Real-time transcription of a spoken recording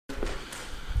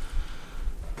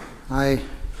I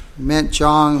met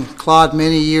John Claude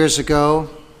many years ago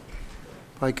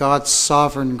by God's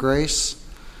sovereign grace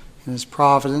and His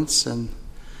providence, and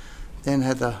then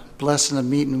had the blessing of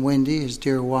meeting Wendy, his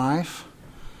dear wife.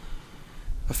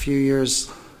 A few years,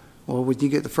 when you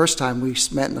get the first time we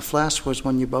met in the flesh was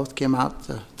when you both came out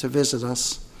to visit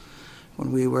us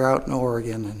when we were out in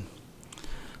Oregon, and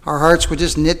our hearts were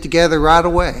just knit together right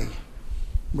away.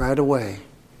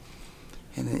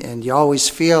 And you always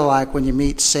feel like when you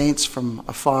meet saints from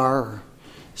afar or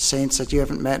saints that you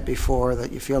haven't met before,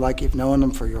 that you feel like you've known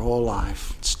them for your whole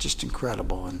life. It's just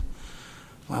incredible. And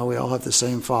well, we all have the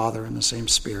same Father and the same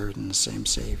Spirit and the same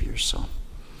Savior. So,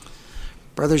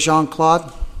 Brother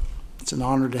Jean-Claude, it's an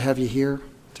honor to have you here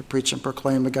to preach and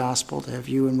proclaim the gospel, to have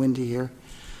you and Wendy here.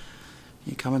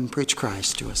 You come and preach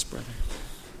Christ to us, brother.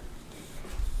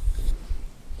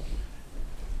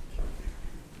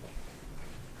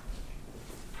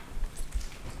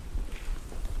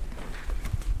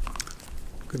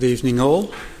 Good evening,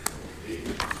 all.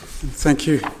 And thank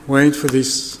you, Wayne, for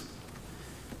these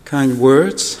kind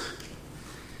words.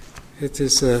 It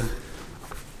is a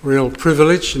real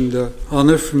privilege and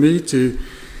honor for me to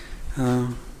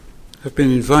have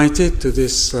been invited to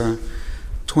this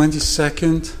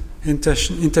 22nd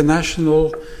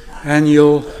International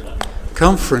Annual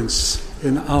Conference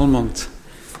in Almond.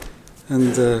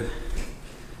 And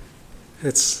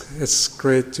it's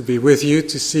great to be with you,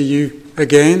 to see you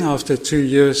again after 2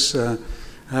 years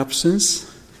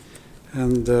absence,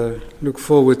 and look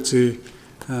forward to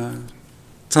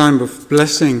time of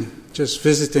blessing, just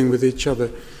visiting with each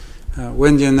other.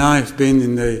 Wendy and I have been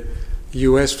in the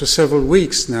U.S. for several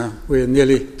weeks now. We're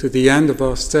nearly to the end of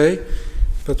our stay,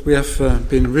 but we have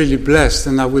been really blessed,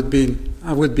 and I would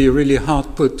be really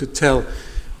hard put to tell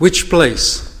which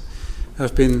place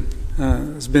has been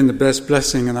the best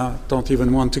blessing, and I don't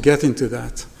even want to get into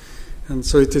that. And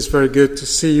so it is very good to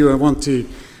see you.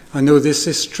 I know this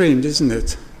is streamed, isn't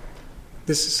it?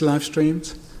 This is live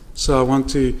streamed. So I want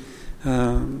to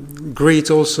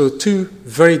greet also two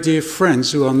very dear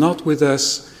friends who are not with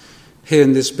us here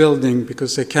in this building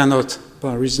because they cannot,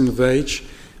 by reason of age,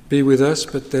 be with us,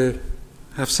 but they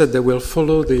have said they will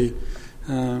follow the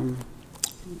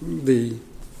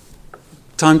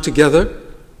time together.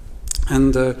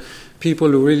 And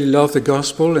people who really love the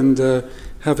gospel and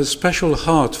have a special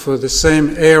heart for the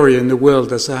same area in the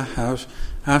world as I have,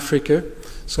 Africa.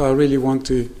 So I really want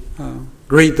to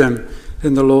greet them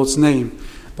in the Lord's name.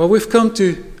 But we've come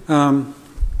to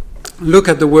look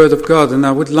at the Word of God, and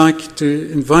I would like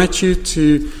to invite you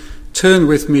to turn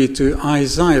with me to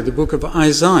Isaiah, the book of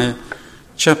Isaiah,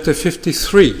 chapter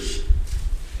 53.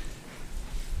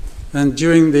 And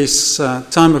during this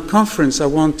time of conference, I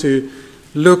want to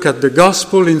look at the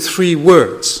gospel in 3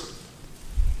 words.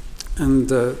 And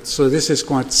so this is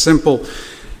quite simple.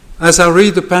 As I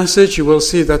read the passage, you will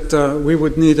see that we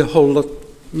would need a whole lot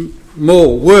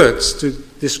more words to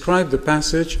describe the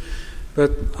passage,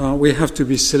 but we have to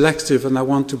be selective, and I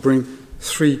want to bring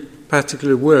 3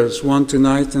 particular words, one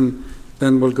tonight, and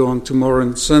then we'll go on tomorrow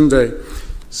and Sunday.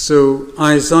 So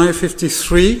Isaiah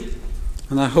 53,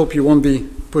 and I hope you won't be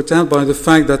put out by the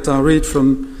fact that I read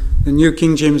from the New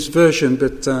King James Version,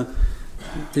 but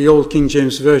the old King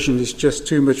James Version is just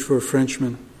too much for a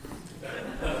Frenchman.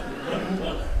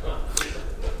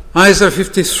 Isaiah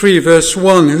 53, verse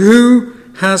 1, Who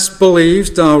has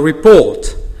believed our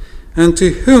report, and to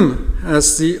whom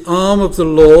has the arm of the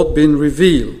Lord been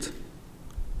revealed?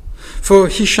 For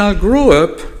he shall grow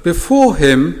up before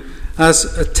him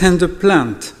as a tender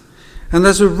plant, and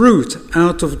as a root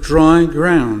out of dry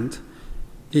ground.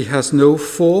 He has no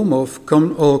form of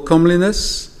or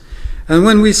comeliness, and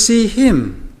when we see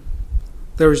him,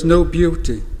 there is no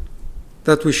beauty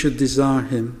that we should desire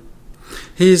him.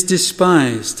 He is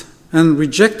despised and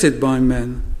rejected by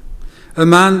men, a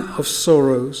man of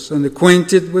sorrows and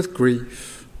acquainted with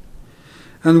grief.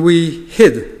 And we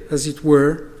hid, as it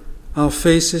were, our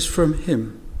faces from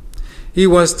him. He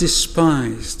was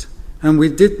despised, and we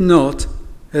did not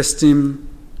esteem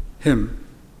him.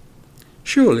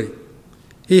 Surely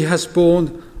he has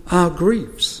borne our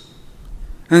griefs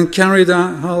and carried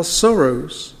our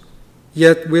sorrows,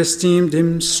 yet we esteemed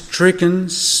him stricken,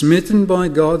 smitten by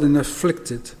God, and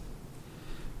afflicted.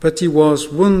 But he was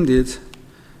wounded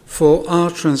for our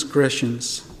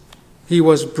transgressions. He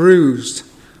was bruised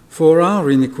for our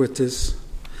iniquities.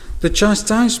 The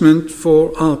chastisement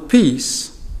for our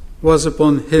peace was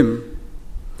upon him,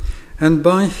 and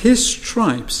by his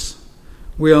stripes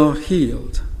we are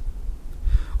healed.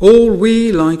 All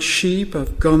we like sheep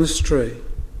have gone astray.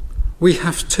 We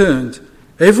have turned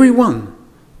every one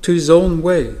to his own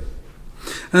way.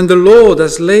 And the Lord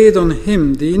has laid on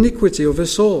him the iniquity of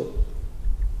us all.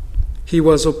 he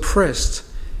was oppressed,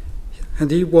 and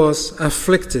he was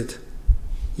afflicted,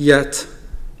 yet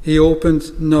he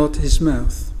opened not his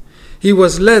mouth. He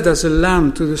was led as a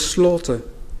lamb to the slaughter,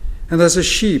 and as a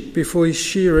sheep before his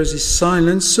shearers is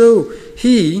silent, so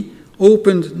he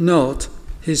opened not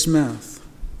his mouth.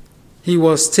 He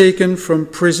was taken from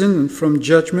prison and from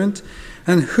judgment,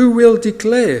 and who will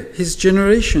declare his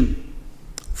generation?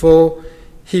 For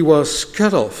he was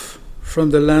cut off from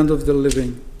the land of the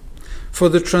living. For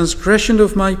the transgression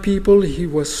of my people he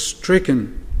was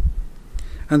stricken.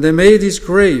 And they made his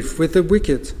grave with the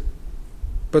wicked,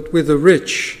 but with the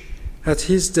rich at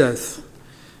his death,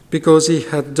 because he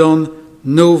had done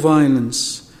no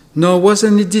violence, nor was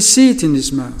any deceit in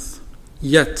his mouth.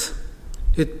 Yet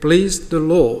it pleased the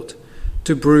Lord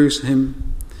to bruise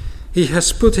him. He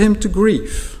has put him to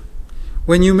grief.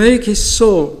 When you make his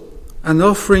soul an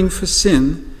offering for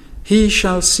sin, he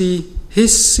shall see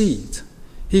his seed.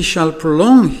 He shall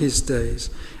prolong his days,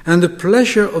 and the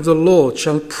pleasure of the Lord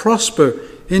shall prosper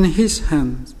in his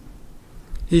hand.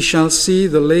 He shall see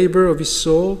the labor of his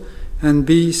soul and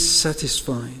be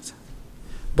satisfied.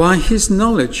 By his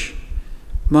knowledge,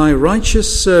 my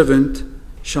righteous servant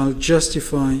shall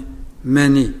justify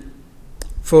many,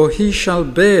 for he shall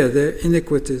bear their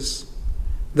iniquities.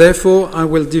 Therefore I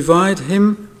will divide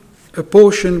him a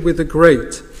portion with the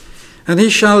great, and he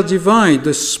shall divide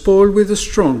the spoil with the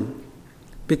strong,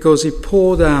 because he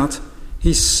poured out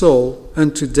his soul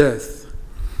unto death,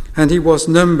 and he was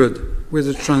numbered with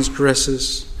the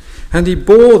transgressors. And he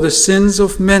bore the sins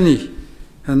of many,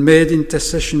 and made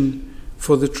intercession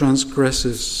for the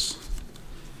transgressors.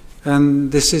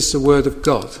 And this is the word of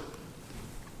God.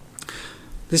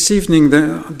 This evening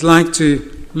I'd like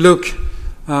to look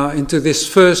into this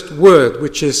first word,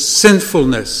 which is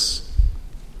sinfulness.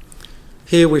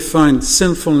 Here we find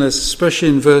sinfulness, especially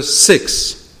in verse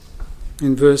 6.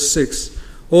 In verse 6,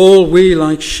 all we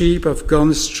like sheep have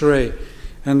gone astray.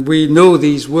 And we know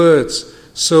these words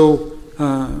so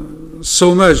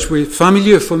much. We're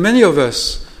familiar for many of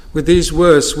us with these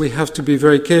words. We have to be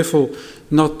very careful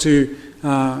not to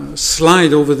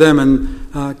slide over them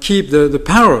and keep the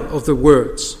power of the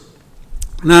words.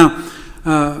 Now,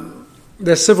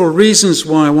 there are several reasons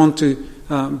why I want to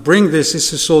bring this.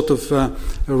 It's a sort of a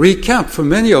recap for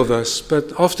many of us,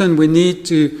 but often we need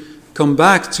to come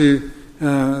back to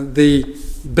the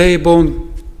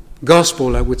bare-bone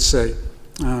gospel, I would say.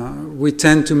 We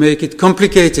tend to make it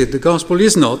complicated. The gospel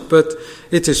is not, but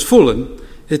it is full and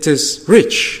it is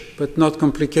rich, but not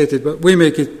complicated. But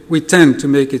we tend to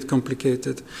make it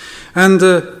complicated. And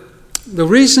the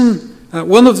reason,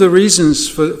 one of the reasons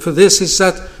for this is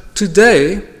that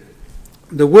today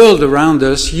the world around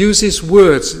us uses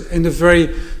words in a very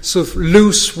sort of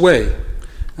loose way,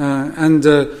 and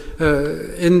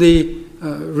in the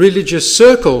religious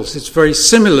circles it's very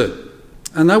similar.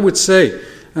 And I would say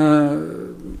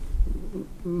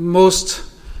most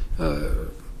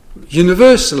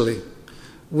universally,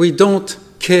 we don't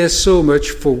care so much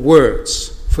for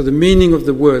words, for the meaning of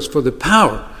the words, for the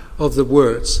power of the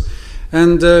words.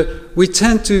 And we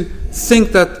tend to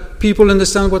think that people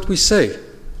understand what we say,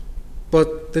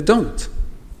 but they don't.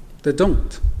 They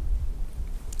don't.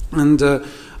 And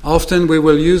often we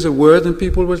will use a word and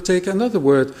people will take another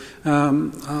word.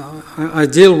 I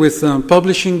deal with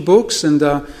publishing books and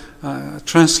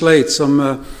translate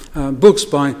some books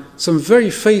by some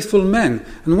very faithful men.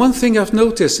 And one thing I've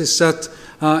noticed is that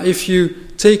if you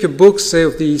take a book, say,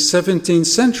 of the 17th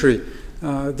century,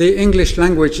 the English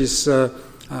language is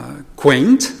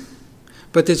quaint,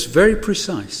 but it's very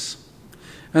precise.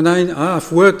 And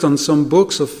I've worked on some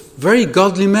books of very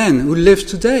godly men who live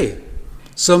today,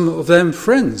 some of them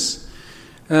friends.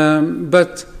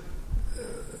 But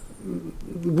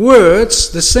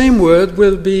words, the same word,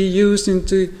 will be used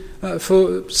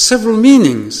for several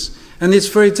meanings. And it's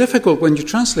very difficult when you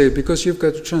translate, because you've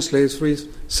got to translate with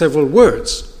several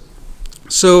words.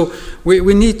 So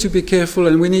we need to be careful,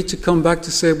 and we need to come back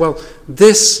to say, well,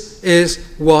 this is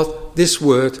what this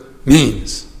word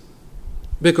means.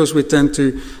 Because we tend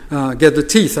to get the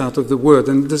teeth out of the word,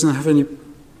 and it doesn't have any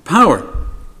power.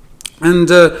 And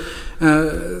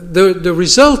the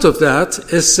result of that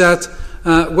is that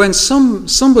when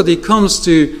somebody comes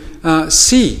to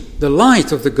see the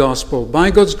light of the gospel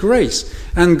by God's grace,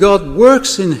 and God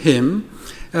works in him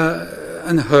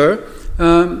and her,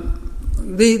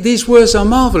 these words are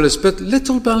marvelous, but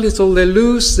little by little they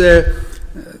lose their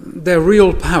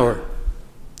real power.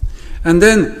 And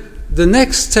then the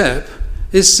next step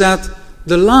is that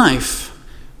the life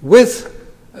with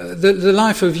the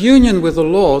life of union with the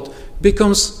Lord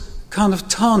becomes kind of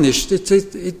tarnished.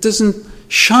 It doesn't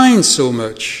shine so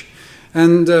much.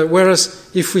 And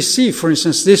whereas if we see, for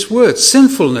instance, this word,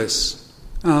 sinfulness,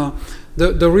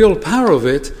 the real power of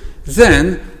it,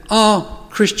 then our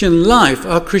Christian life,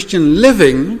 our Christian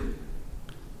living,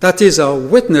 that is our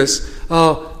witness,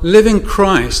 our living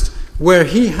Christ, where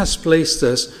he has placed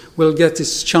us, will get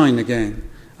its shine again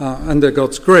under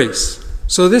God's grace.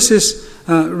 So this is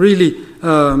really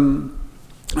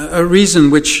a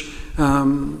reason which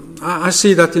I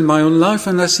see that in my own life,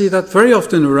 and I see that very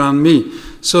often around me.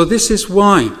 So this is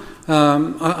why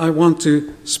I want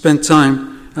to spend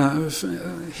time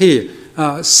here.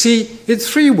 See, it's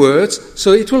 3 words,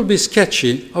 so it will be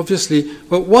sketchy, obviously,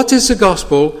 but what is the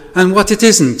gospel and what it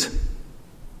isn't?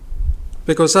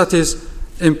 Because that is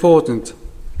important.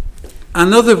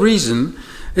 Another reason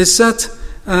is that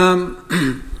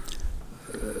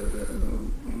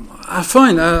I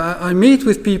find I meet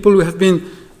with people who have been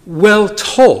well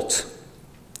taught,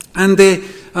 and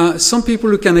some people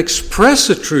who can express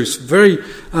the truth very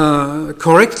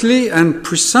correctly and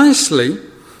precisely,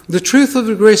 the truth of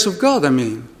the grace of God,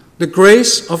 the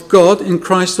grace of God in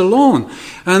Christ alone.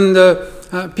 And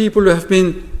people who have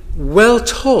been well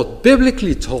taught,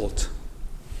 biblically taught.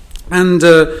 And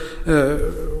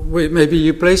maybe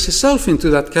you place yourself into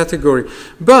that category.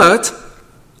 But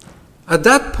at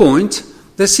that point,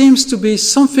 there seems to be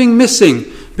something missing,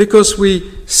 because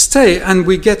we stay and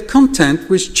we get content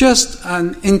with just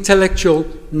an intellectual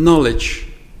knowledge.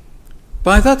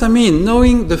 By that I mean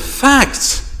knowing the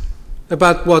facts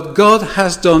about what God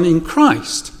has done in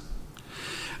Christ.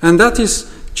 And that is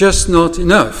just not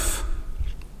enough.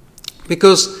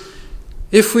 Because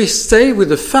if we stay with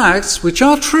the facts, which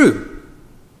are true,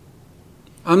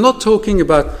 I'm not talking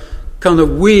about kind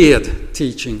of weird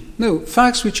teaching. No,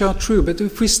 facts which are true. But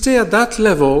if we stay at that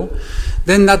level,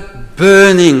 then that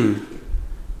burning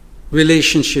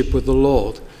relationship with the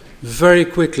Lord very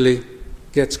quickly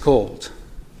gets cold.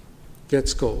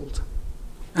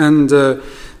 And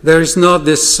there is not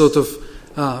this sort of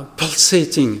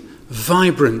pulsating,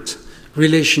 vibrant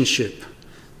relationship,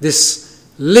 this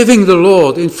living the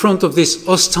Lord in front of this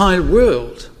hostile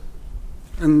world.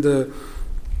 And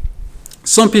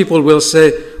some people will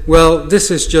say, well,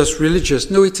 this is just religious.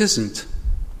 No, it isn't.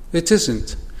 It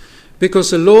isn't.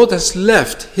 Because the Lord has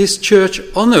left his church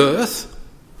on earth,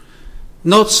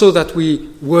 not so that we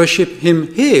worship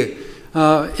him here.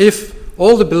 If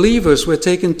all the believers were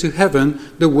taken to heaven,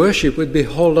 the worship would be a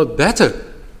whole lot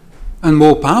better and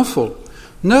more powerful.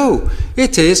 No,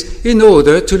 it is in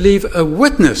order to leave a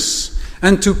witness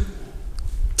and to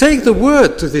take the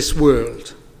word to this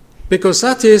world, because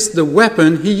that is the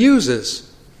weapon he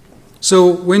uses.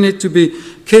 So we need to be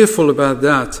careful about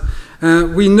that.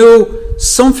 We know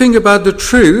something about the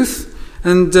truth,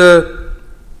 and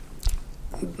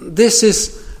this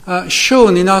is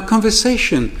shown in our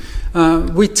conversation.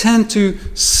 We tend to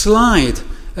slide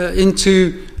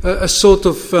into a sort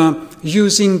of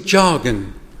using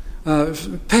jargon,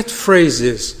 pet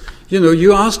phrases. You know,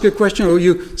 you ask a question or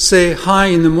you say hi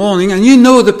in the morning, and you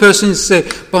know the person say,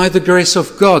 by the grace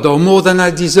of God, or more than I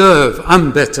deserve,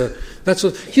 I'm better. That's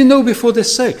what you know before they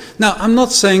say. Now, I'm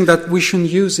not saying that we shouldn't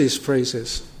use these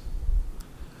phrases,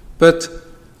 but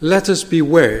let us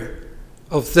beware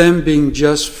of them being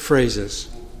just phrases.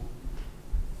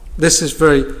 This is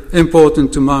very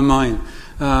important to my mind.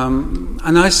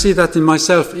 And I see that in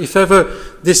myself. If ever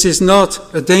this is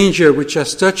not a danger which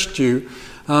has touched you,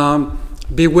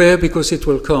 beware, because it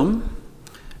will come.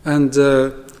 And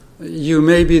you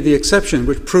may be the exception,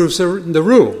 which proves the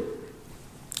rule.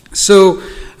 So,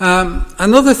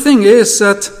 another thing is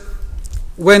that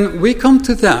when we come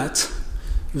to that,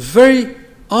 very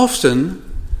often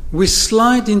we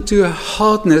slide into a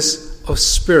hardness of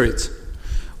spirit.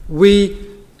 We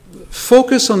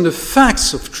focus on the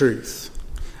facts of truth,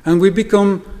 and we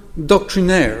become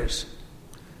doctrinaires.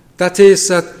 That is,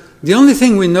 that the only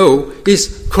thing we know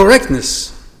is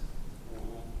correctness.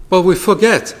 But we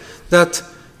forget that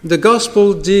the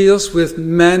gospel deals with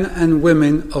men and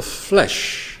women of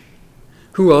flesh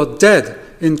who are dead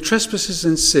in trespasses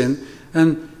and sin,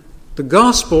 and the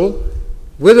gospel,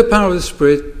 with the power of the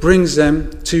Spirit, brings them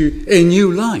to a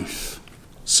new life.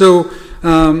 So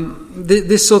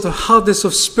this sort of hardness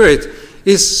of spirit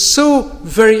is so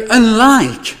very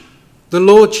unlike the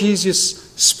Lord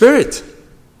Jesus' Spirit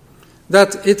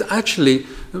that it actually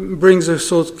brings a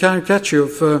sort of caricature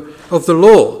of the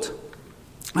Lord.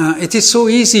 It is so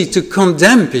easy to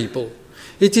condemn people.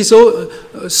 It is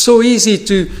so easy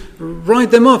to write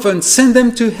them off and send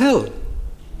them to hell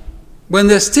when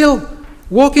they're still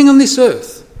walking on this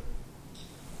earth.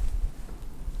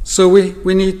 So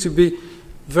we need to be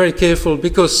very careful,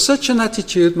 because such an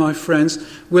attitude, my friends,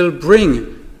 will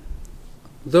bring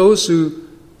those who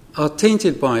are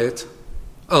tainted by it,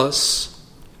 us,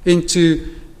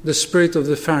 into the spirit of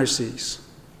the Pharisees,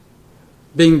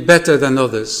 being better than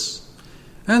others.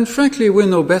 And frankly, we're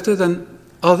no better than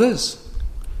others.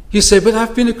 You say, but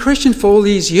I've been a Christian for all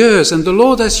these years and the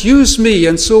Lord has used me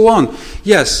and so on.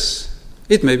 Yes,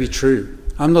 it may be true.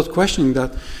 I'm not questioning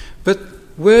that. But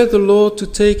were the Lord to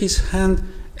take his hand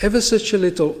ever such a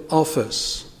little off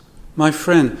us, my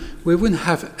friend, we wouldn't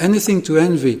have anything to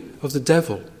envy of the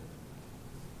devil.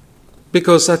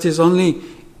 Because that is only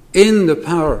in the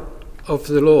power of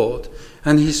the Lord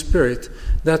and his Spirit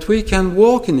that we can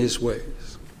walk in his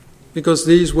ways. Because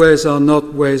these ways are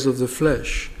not ways of the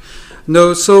flesh.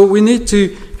 No, so we need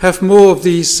to have more of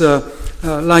these,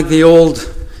 like the old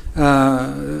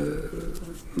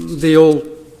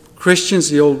Christians,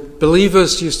 the old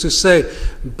believers used to say,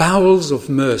 bowels of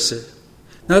mercy.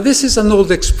 Now this is an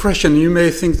old expression. You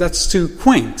may think that's too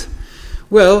quaint.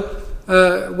 Well,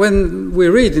 when we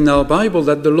read in our Bible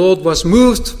that the Lord was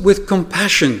moved with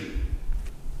compassion,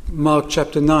 Mark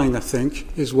chapter 9, I think,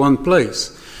 is one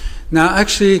place. Now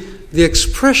actually the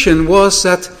expression was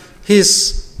that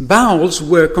his bowels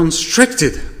were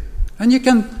constricted. And you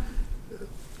can,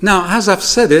 now as I've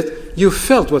said it, you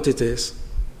felt what it is,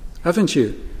 haven't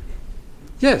you?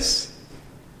 Yes,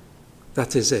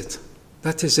 that is it.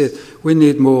 That is it. We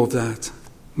need more of that.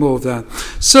 More of that.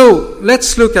 So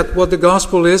let's look at what the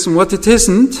gospel is and what it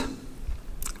isn't.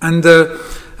 And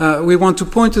we want to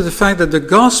point to the fact that the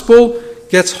gospel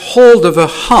gets hold of a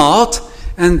heart,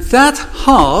 and that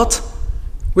heart,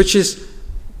 which is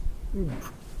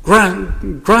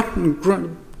grappled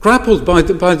by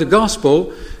the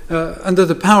gospel under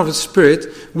the power of the Spirit,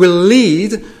 will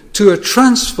lead to a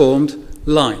transformed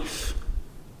life.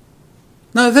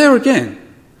 Now there again,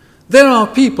 there are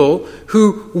people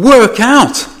who work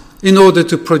out in order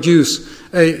to produce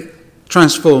a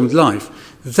transformed life.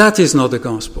 That is not the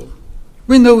gospel.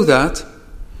 We know that,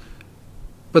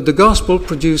 but the gospel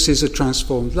produces a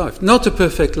transformed life, not a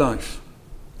perfect life.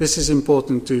 This is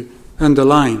important to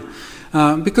underline,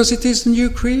 because it is a new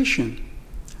creation.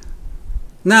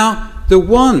 Now, the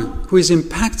one who is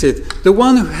impacted, the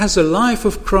one who has a life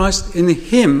of Christ in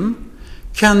him,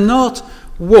 cannot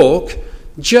walk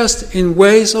just in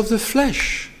ways of the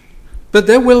flesh. But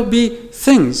there will be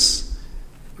things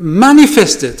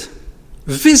manifested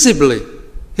visibly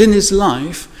in his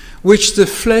life which the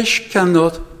flesh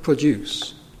cannot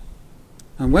produce.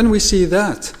 And when we see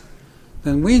that,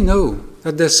 then we know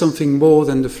that there's something more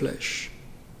than the flesh.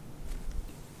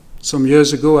 Some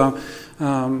years ago,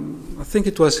 I think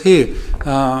it was here,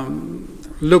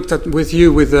 looked at with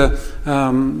you with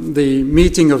the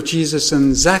meeting of Jesus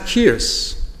and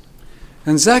Zacchaeus.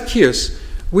 And Zacchaeus,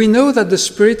 we know that the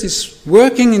Spirit is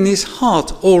working in his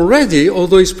heart already,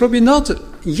 although he's probably not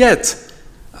yet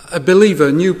a believer,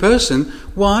 a new person.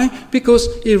 Why? Because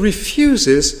he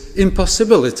refuses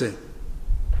impossibility.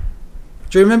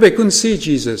 Do you remember he couldn't see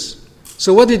Jesus?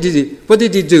 So what did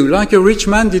he do? Like a rich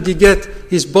man, did he get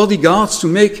his bodyguards to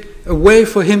make a way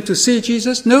for him to see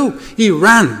Jesus? No, he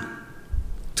ran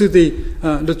to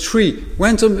the tree,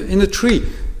 went in a tree.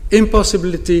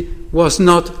 Impossibility was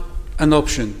not an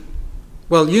option.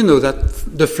 Well, you know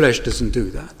that the flesh doesn't do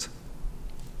that.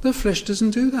 The flesh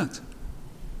doesn't do that.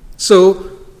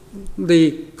 So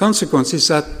the consequence is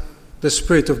that the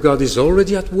Spirit of God is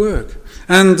already at work.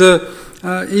 And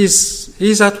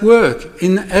is at work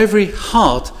in every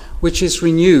heart which is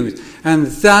renewed. And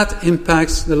that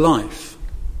impacts the life.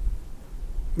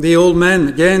 The old man,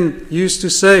 again, used to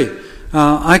say,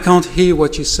 I can't hear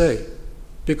what you say,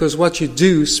 because what you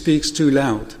do speaks too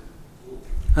loud.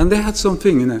 And they had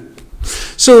something in it.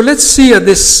 So let's see at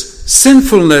this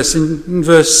sinfulness in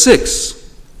verse 6.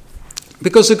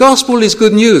 Because the gospel is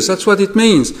good news, that's what it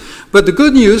means. But the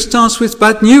good news starts with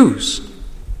bad news.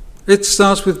 It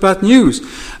starts with bad news.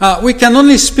 We can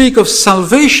only speak of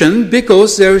salvation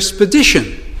because there is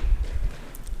perdition.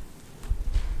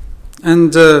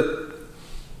 And the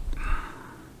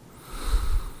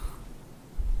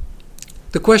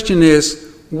question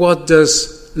is, what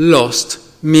does lost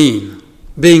mean?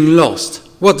 Being lost,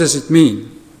 what does it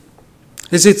mean?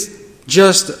 Is it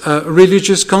just a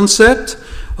religious concept,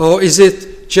 or is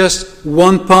it just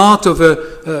one part of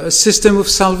a system of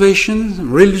salvation, a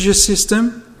religious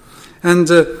system? And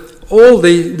all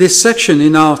this section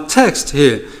in our text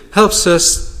here helps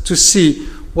us to see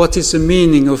what is the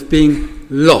meaning of being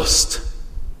lost.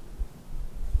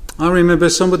 I remember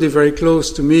somebody very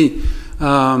close to me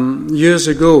years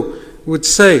ago would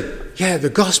say, yeah, the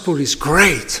gospel is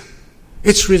great.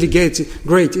 It's really great.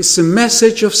 It's a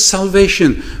message of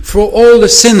salvation for all the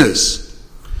sinners.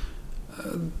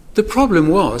 The problem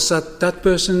was that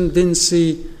person didn't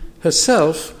see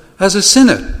herself as a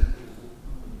sinner.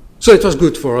 So it was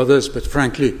good for others, but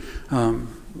frankly, I'm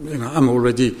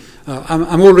already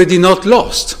not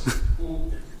lost,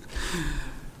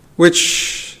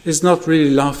 which is not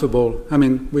really laughable. I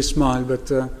mean, we smile,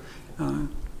 but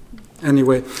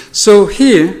anyway. So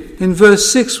here in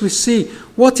verse 6 we see,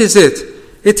 what is it?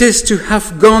 It is to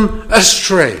have gone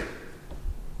astray.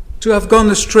 To have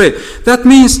gone astray. That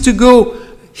means to go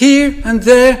here and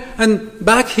there and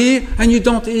back here, and you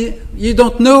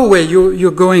don't know where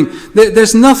you're going.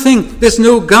 There's nothing. There's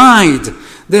no guide.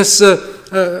 There's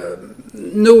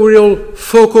no real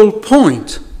focal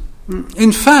point.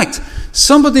 In fact,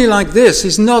 somebody like this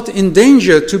is not in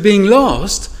danger to being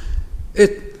lost.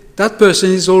 That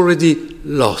person is already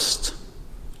lost.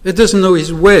 It doesn't know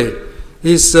his way.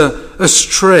 He's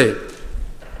astray.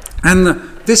 And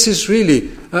this is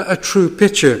really a true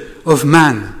picture of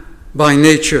man by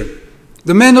nature.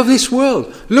 The men of this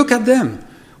world, look at them.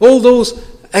 All those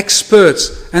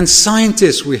experts and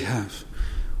scientists we have.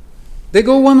 They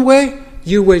go one way,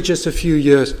 you wait just a few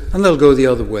years, and they'll go the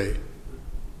other way.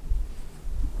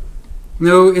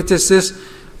 No, it is this.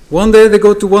 One day they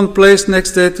go to one place,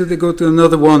 next day they go to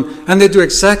another one, and they do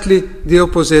exactly the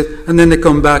opposite, and then they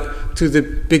come back to the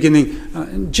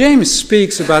beginning. James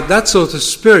speaks about that sort of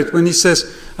spirit when he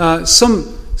says,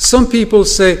 some people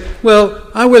say, well,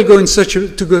 I will go to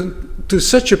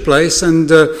such a place,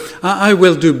 and I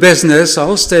will do business,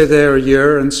 I'll stay there a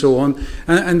year, and so on,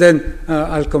 and then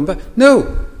I'll come back.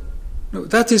 No,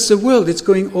 that is the world. It's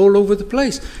going all over the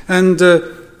place. And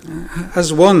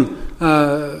as one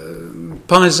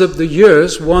piles up the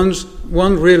years, one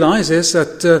realizes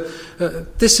that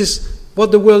this is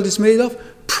what the world is made of.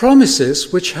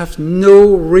 Promises which have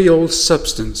no real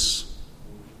substance.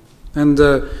 And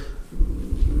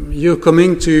you're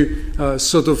coming to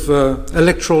sort of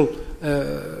electoral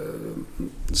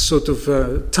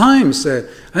times there,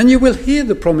 and you will hear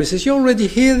the promises. You already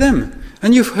hear them,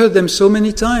 and you've heard them so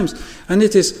many times, and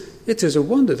it is a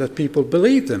wonder that people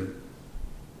believe them.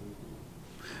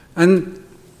 And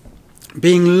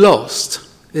being lost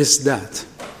is that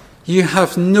you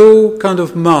have no kind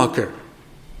of marker,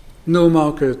 no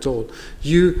marker at all.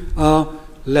 You are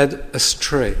led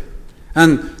astray,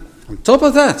 and on top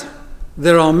of that,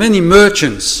 there are many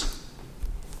merchants.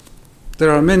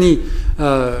 There are many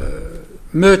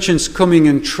merchants coming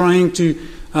and trying to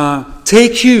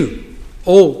take you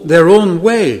all their own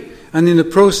way, and in the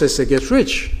process they get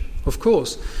rich, of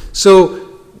course.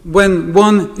 So when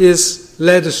one is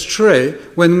led astray,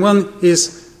 when one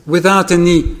is without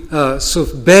any sort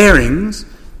of bearings,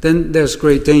 then there's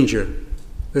great danger.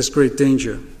 There's great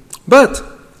danger. But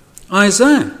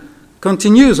Isaiah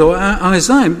continues, or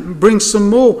Isaiah brings some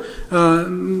more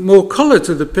color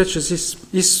to the pictures.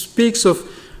 He speaks of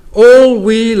all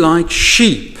we like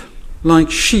sheep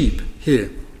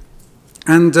here.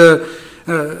 And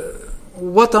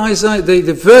what Isaiah,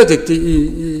 the verdict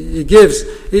he gives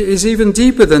is even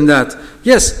deeper than that.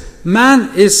 Yes, man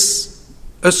is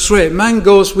astray. Man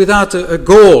goes without a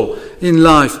goal in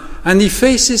life, and he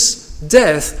faces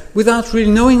death without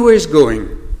really knowing where he's going.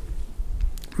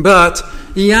 But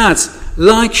he adds,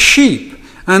 like sheep.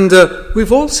 And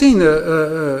we've all seen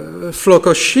a flock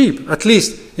of sheep, at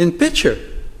least in picture.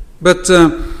 But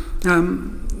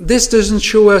this doesn't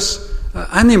show us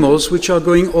animals which are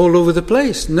going all over the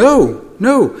place. No.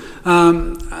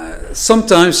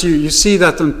 Sometimes you see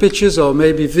that on pictures or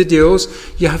maybe videos.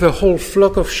 You have a whole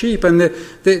flock of sheep, and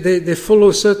they follow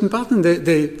a certain pattern.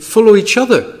 They follow each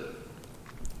other.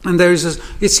 And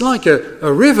it's like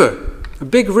a river. A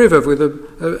big river with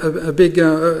a big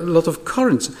lot of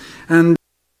currents, and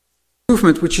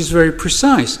movement which is very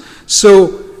precise. So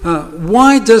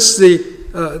why does the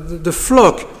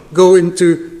flock go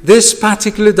into this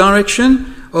particular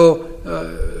direction or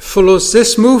follows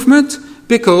this movement?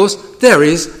 Because there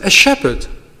is a shepherd.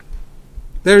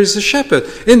 There is a shepherd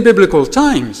in biblical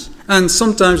times, and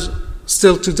sometimes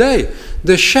still today.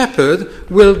 The shepherd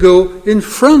will go in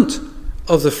front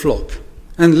of the flock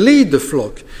and lead the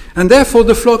flock. And therefore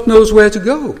the flock knows where to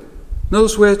go.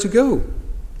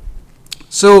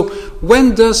 So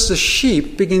when does the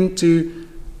sheep begin to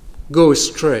go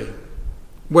astray?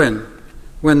 When?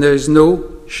 When there is no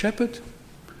shepherd.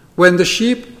 When the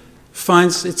sheep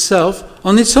finds itself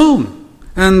on its own.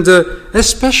 And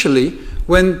especially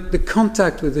when the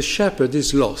contact with the shepherd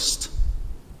is lost.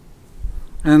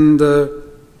 And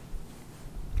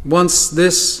once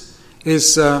this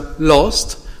is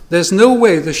lost, there's no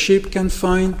way the sheep can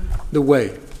find the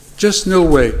way. Just no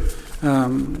way.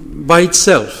 By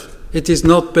itself. It is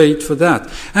not made for that.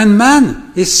 And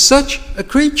man is such a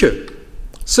creature.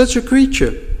 Such a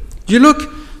creature. You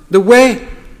look the way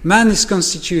man is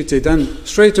constituted, and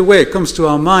straight away comes to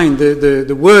our mind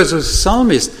the words of the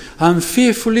psalmist, "I am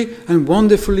fearfully and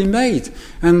wonderfully made."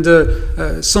 And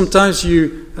sometimes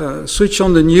you switch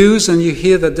on the news and you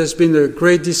hear that there's been a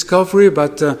great discovery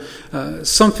about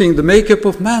something, the makeup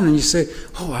of man, and you say,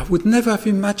 "Oh, I would never have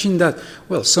imagined that."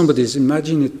 Well, somebody's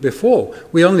imagined it before.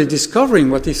 We're only discovering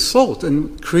what is thought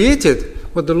and created,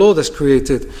 what the Lord has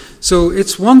created. So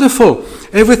it's wonderful.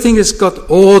 Everything has got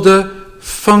order,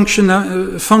 function,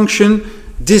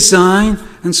 design,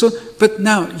 and so. But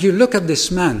now you look at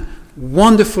this man,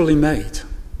 wonderfully made.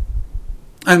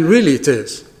 And really it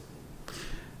is.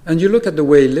 And you look at the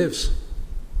way he lives.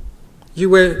 You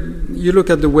look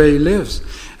at the way he lives.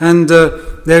 And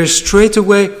there is straight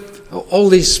away all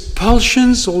these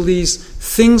pulsions, all these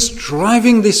things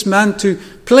driving this man to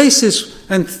places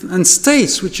and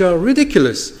states which are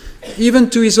ridiculous, even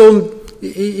to his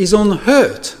own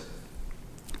hurt.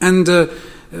 And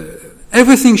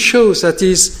everything shows that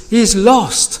he's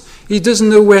lost. He doesn't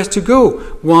know where to go.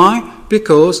 Why?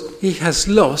 Because he has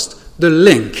lost the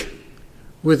link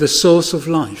with the source of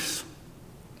life.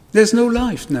 There's no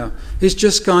life now. It's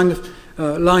just kind of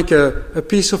like a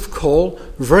piece of coal,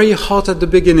 very hot at the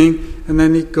beginning, and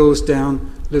then it goes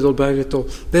down little by little.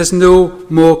 There's no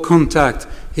more contact.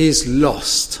 He's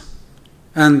lost.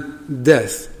 And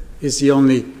death is the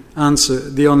only answer,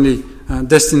 the only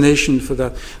destination for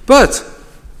that. But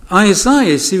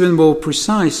Isaiah is even more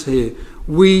precise here.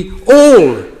 We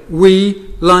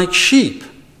like sheep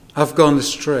have gone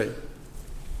astray.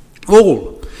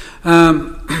 All.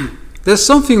 There's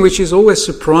something which is always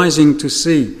surprising to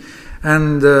see,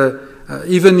 and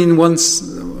even in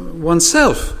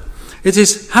oneself. It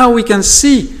is how we can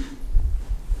see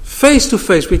face to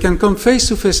face. We can come face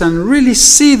to face and really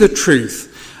see the truth,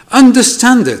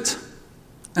 understand it,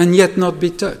 and yet not be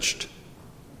touched.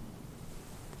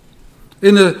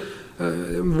 In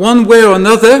one way or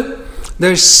another,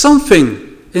 there is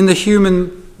something in the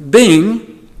human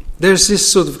being. There's this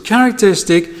sort of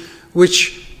characteristic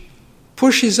which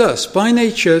pushes us by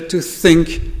nature to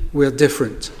think we're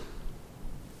different.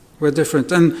 We're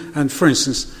different. And for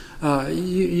instance,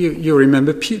 you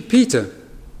remember Peter.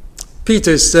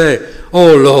 Peter said,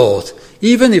 "Oh Lord,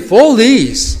 even if all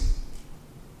these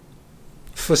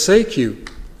forsake you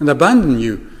and abandon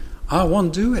you, I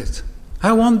won't do it.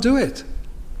 I won't do it."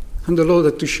 And the Lord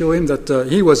had to show him that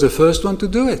he was the first one to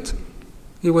do it.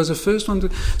 He was the first one to.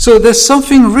 So there's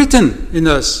something written in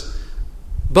us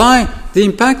by the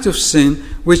impact of sin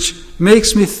which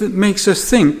makes us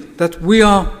think that we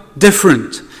are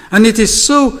different. And it is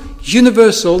so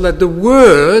universal that the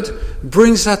Word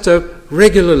brings that up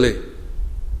regularly.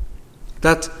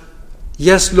 That,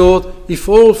 yes, Lord, if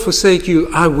all forsake you,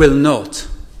 I will not.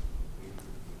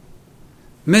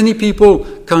 Many people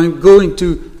can go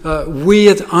into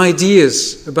weird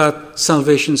ideas about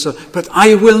salvation, but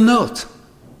I will not.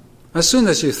 As soon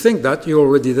as you think that, you're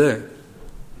already there.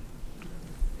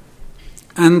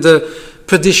 And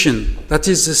perdition, that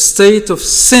is the state of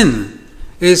sin,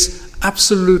 is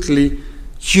absolutely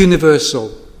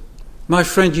universal. My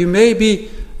friend, you may be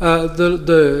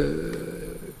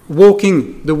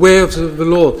walking the way of the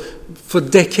Lord for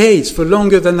decades, for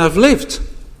longer than I've lived.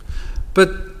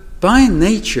 But by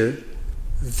nature,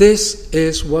 this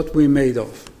is what we're made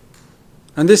of.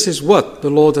 And this is what the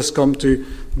Lord has come to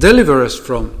deliver us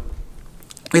from.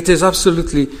 It is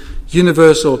absolutely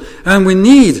universal. And we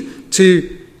need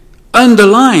to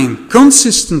underline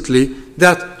consistently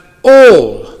that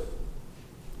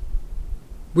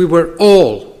we were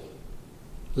all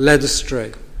led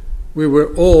astray. We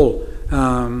were all,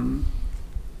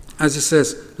 as it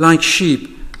says, like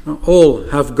sheep, all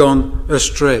have gone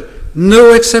astray.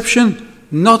 No exception,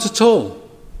 not at all.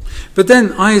 But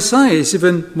then Isaiah is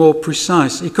even more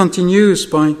precise. He continues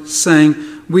by saying,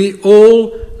 "We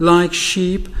all, like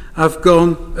sheep, have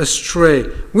gone astray.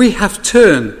 We have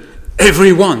turned,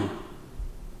 everyone."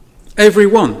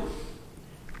 Everyone.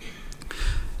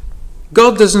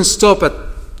 God doesn't stop at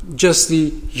just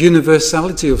the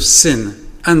universality of sin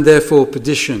and therefore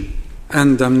perdition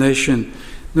and damnation.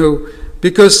 No,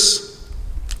 because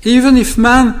even if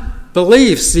man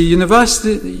believes the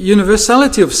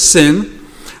universality of sin,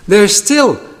 there is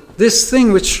still this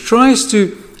thing which tries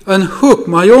to unhook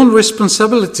my own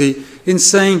responsibility in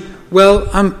saying, well,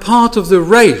 I'm part of the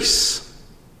race.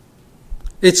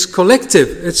 It's collective,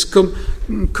 it's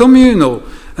communal,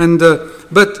 and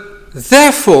but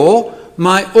therefore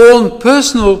my own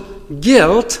personal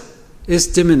guilt is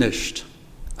diminished.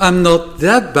 I'm not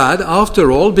that bad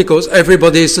after all because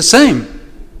everybody is the same.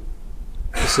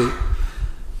 You see,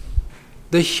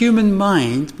 the human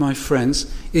mind, my friends,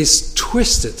 is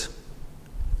twisted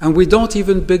And we don't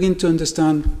even begin to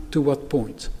understand to what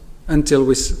point until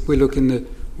we look in the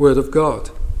Word of God.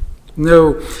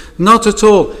 No, not at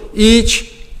all.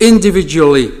 Each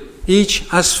individually, each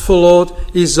has followed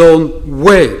his own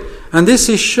way. And this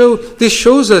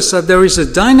shows us that there is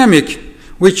a dynamic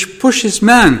which pushes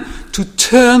man to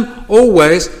turn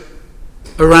always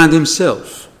around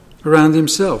himself.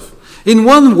 In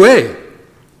one way,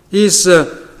 he's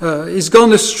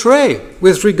gone astray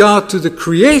with regard to the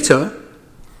Creator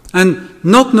and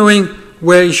not knowing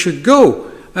where he should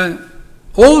go.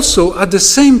 Also, at the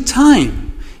same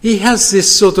time, he has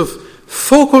this sort of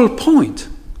focal point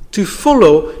to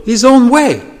follow his own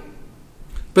way.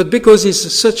 But because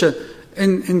he's such an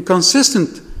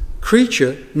inconsistent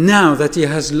creature, now that he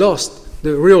has lost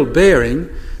the real bearing,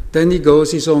 then he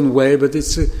goes his own way, but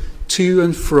it's to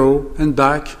and fro and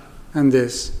back and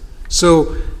this.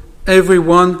 So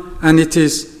everyone, and it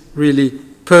is really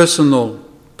personal.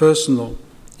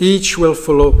 Each will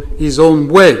follow his own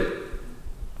way.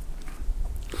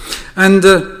 And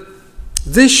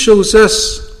this shows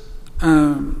us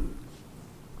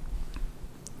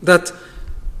that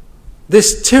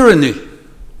this tyranny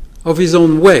of his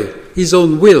own way, his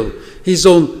own will,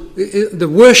 the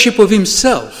worship of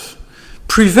himself,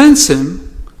 prevents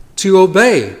him to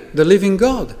obey the living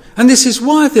God. And this is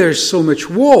why there is so much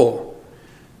war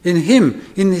in him,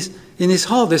 in his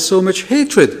heart. There's so much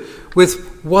hatred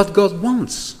with what God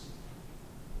wants.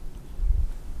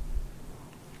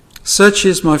 Such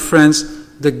is, my friends,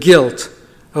 the guilt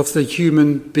of the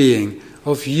human being,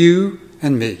 of you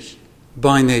and me,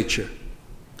 by nature.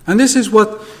 And this is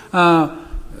what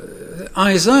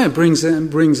Isaiah brings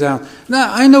out.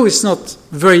 Now, I know it's not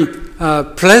very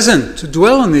pleasant to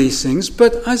dwell on these things,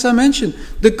 but as I mentioned,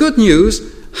 the good news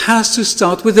has to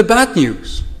start with the bad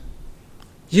news.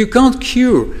 You can't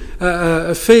cure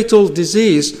a fatal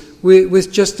disease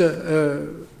with just a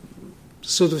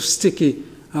sort of sticky,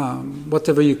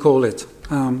 whatever you call it,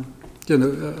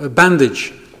 a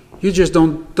bandage. You just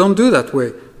don't do that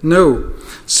way. No.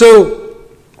 So,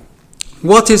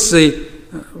 what is this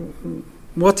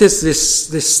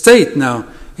state now?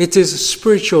 It is a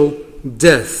spiritual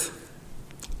death.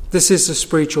 This is a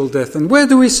spiritual death. And where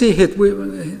do we see it? We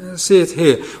see it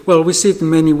here. Well, we see it in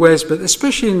many ways, but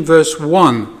especially in verse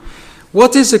 1.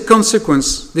 What is the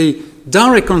consequence, the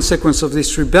direct consequence of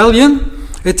this rebellion?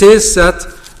 It is that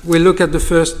we look at the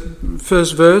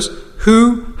first verse,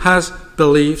 who has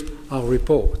believed our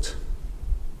report?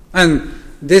 And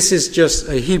this is just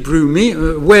a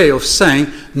Hebrew way of saying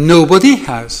nobody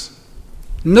has.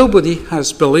 Nobody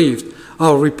has believed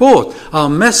our report, our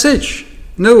message.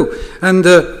 No. And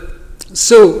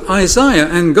so Isaiah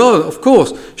and God, of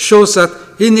course, shows that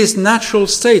in his natural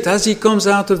state, as he comes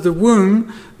out of the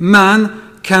womb,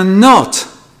 man cannot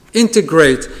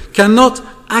integrate, cannot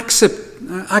accept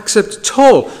at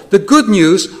all the good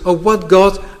news of what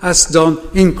God has done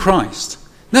in Christ.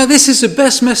 Now, this is the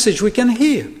best message we can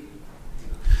hear.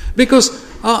 Because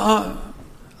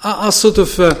our sort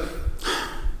of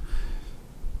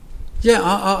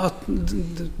our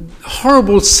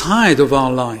horrible side of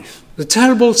our life, the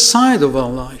terrible side of our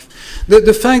life,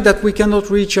 the fact that we cannot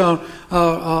reach our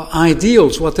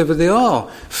ideals, whatever they are,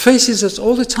 faces us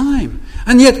all the time.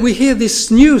 And yet we hear this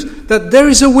news that there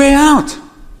is a way out.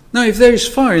 Now, if there is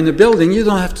fire in a building, you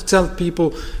don't have to tell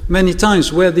people many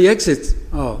times where the exits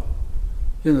are.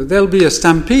 There'll be a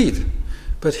stampede.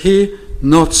 But here,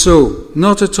 not so.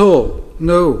 Not at all.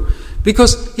 No.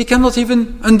 Because he cannot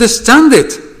even understand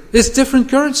it. It's different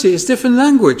currency. It's different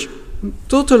language.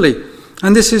 Totally.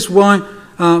 And this is why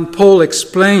Paul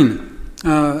explained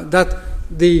that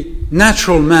the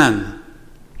natural man,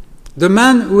 the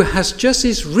man who has just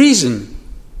his reason,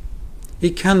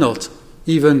 he cannot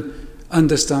even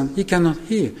understand. He cannot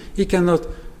hear. He cannot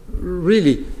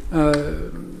really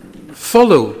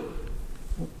follow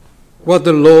what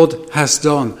the Lord has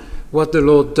done, what the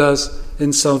Lord does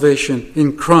in salvation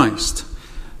in Christ.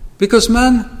 Because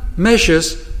man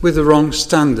measures with the wrong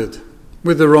standard,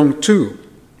 with the wrong tool.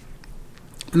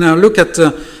 Now look at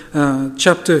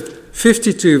chapter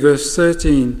 52, verse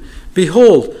 13.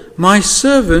 Behold, my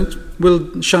servant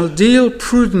shall deal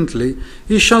prudently.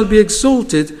 He shall be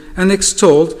exalted and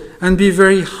extolled and be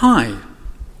very high.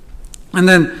 And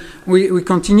then we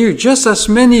continue. Just as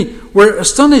many were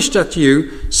astonished at you,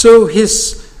 so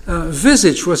his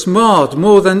visage was marred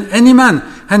more than any man,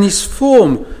 and his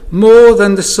form more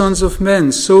than the sons of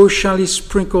men. So shall he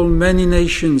sprinkle many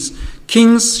nations.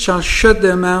 Kings shall shut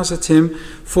their mouths at him,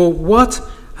 for what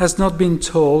has not been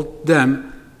told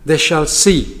them they shall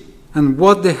see, and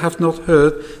what they have not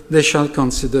heard they shall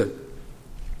consider.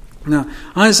 Now,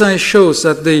 Isaiah shows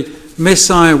that the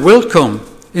Messiah will come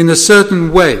in a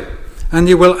certain way, and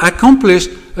he will accomplish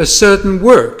a certain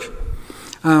work.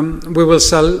 We will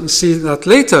see that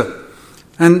later.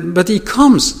 But he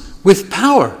comes with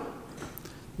power.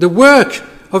 The work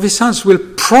of his hands will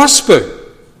prosper.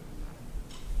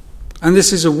 And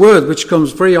this is a word which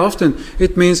comes very often.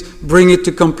 It means bring it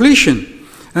to completion.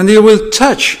 And he will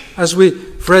touch, as we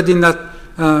read in that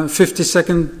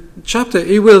 52nd chapter,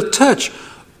 he will touch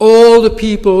all the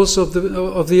peoples of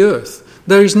the earth.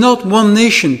 There is not one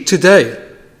nation today,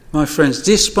 my friends,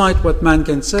 despite what man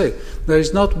can say, there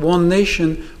is not one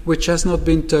nation which has not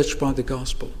been touched by the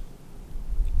gospel.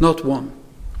 Not one.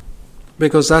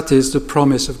 Because that is the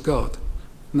promise of God.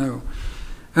 No.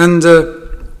 And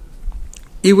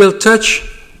he will touch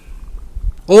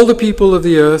all the people of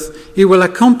the earth. He will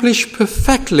accomplish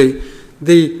perfectly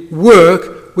the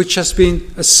work which has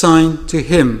been assigned to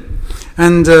him.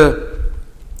 And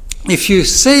if you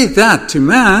say that to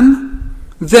man,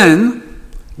 then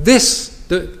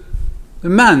the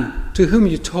man to whom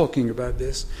you're talking about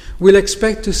this will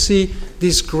expect to see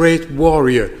this great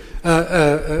warrior,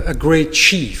 a great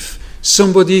chief,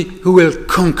 somebody who will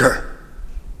conquer.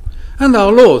 And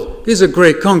our Lord is a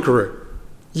great conqueror,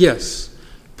 yes,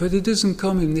 but it doesn't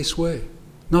come in this way,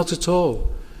 not at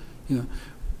all.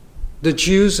 The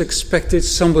Jews expected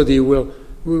somebody who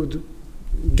would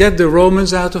get the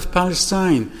Romans out of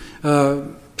Palestine.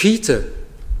 Peter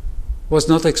was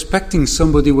not expecting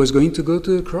somebody who was going to go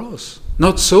to the cross.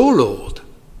 Not so, Lord.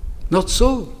 Not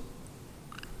so.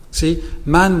 See,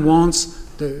 man wants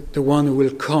the one who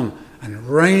will come and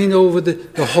reign over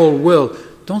the whole world.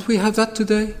 Don't we have that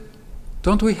today?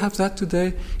 Don't we have that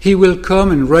today? He will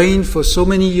come and reign for so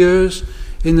many years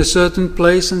in a certain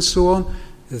place and so on.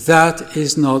 That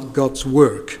is not God's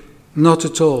work. Not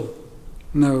at all.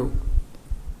 No.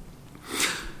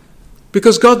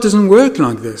 Because God doesn't work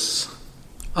like this.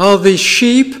 Are the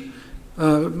sheep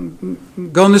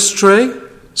gone astray?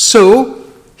 So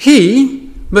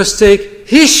he must take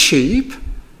his sheep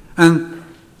and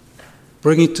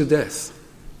bring it to death.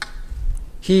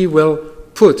 He will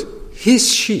put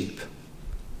his sheep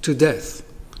to death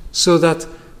so that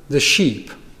the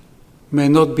sheep may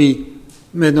not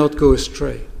go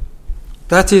astray.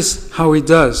 That is how he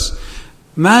does.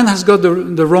 Man has got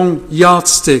the wrong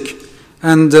yardstick,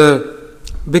 and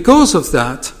because of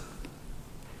that,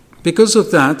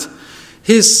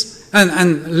 his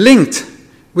and linked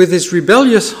with his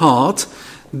rebellious heart,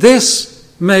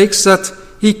 this makes that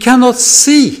he cannot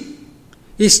see.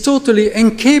 He's totally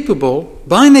incapable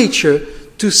by nature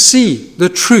to see the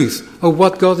truth of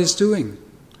what God is doing.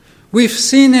 We've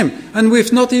seen him and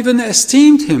we've not even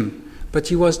esteemed him, but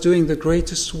he was doing the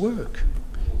greatest work.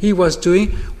 He was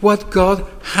doing what God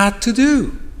had to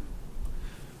do.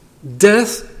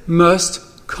 Death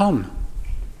must come.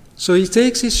 So he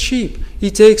takes his sheep,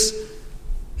 he takes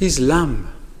his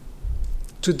lamb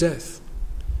to death.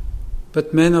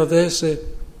 But men are there say,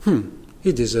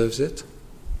 he deserves it.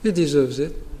 He deserves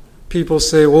it. People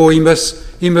say,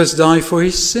 he must die for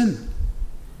his sin.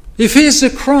 If he is the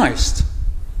Christ,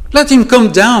 let him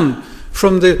come down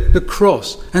from the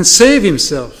cross and save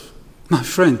himself. My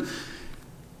friend,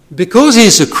 because he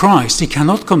is the Christ, he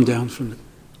cannot come down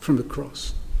from the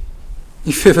cross.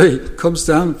 If ever he comes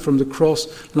down from the cross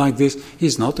like this,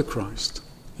 he's not the Christ.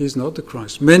 He's not the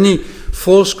Christ. Many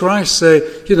false Christs say,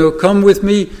 come with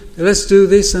me, let's do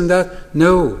this and that.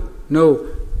 No,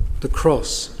 the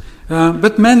cross.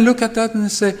 But men look at that and they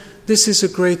say, this is the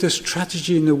greatest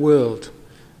strategy in the world.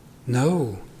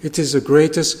 No, it is the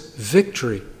greatest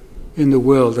victory in the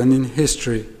world and in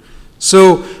history.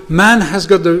 So man has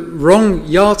got the wrong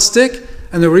yardstick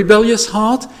and a rebellious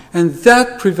heart, and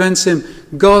that prevents him.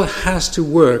 God has to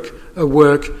work a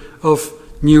work of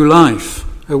new life,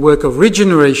 a work of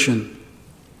regeneration.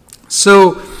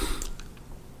 So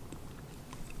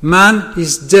man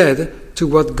is dead to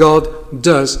what God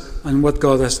does and what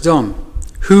God has done.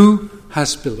 Who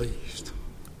has believed?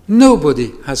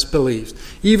 Nobody has believed.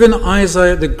 Even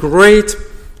Isaiah, the great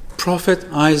prophet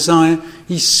Isaiah,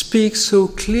 he speaks so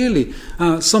clearly.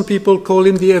 Some people call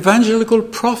him the evangelical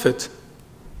prophet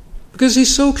because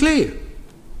he's so clear.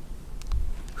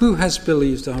 Who has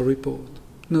believed our report?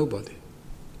 Nobody.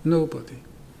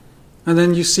 And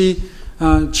then you see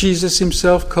Jesus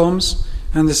himself comes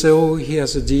and they say, he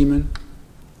has a demon.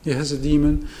 He has a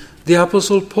demon. The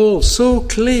Apostle Paul, so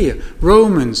clear.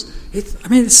 Romans.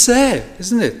 It's there,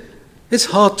 isn't it? It's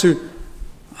hard to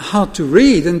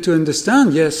read and to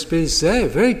understand, yes, but it's there,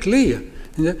 very clear.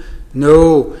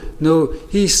 No,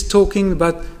 he's talking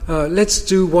about let's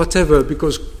do whatever,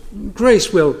 because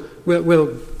grace will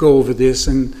go over this,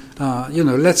 and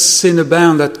let's sin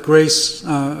abound that grace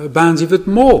abounds even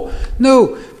more.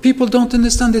 No, people don't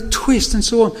understand the twist and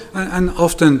so on. And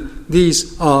often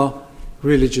these are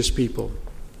religious people.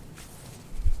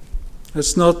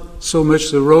 It's not so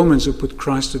much the Romans who put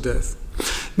Christ to death.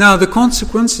 Now, the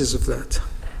consequences of that.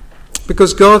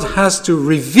 Because God has to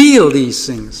reveal these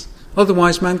things.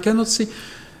 Otherwise, man cannot see.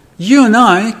 You and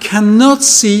I cannot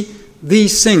see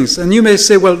these things. And you may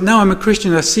say, well, now I'm a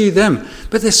Christian, I see them.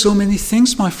 But there's so many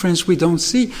things, my friends, we don't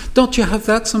see. Don't you have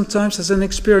that sometimes as an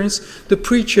experience? The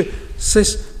preacher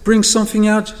says, brings something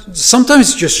out.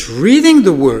 Sometimes just reading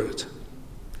the word.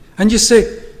 And you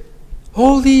say,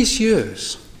 all these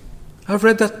years, I've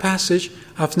read that passage,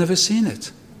 I've never seen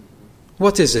it.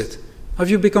 What is it? Have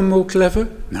you become more clever?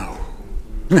 No.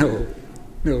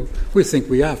 We think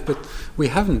we have, but we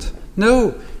haven't.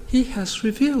 No, he has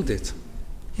revealed it.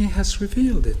 He has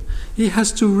revealed it. He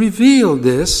has to reveal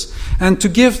this and to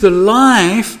give the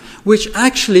life which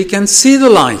actually can see the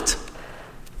light.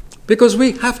 Because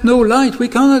we have no light. We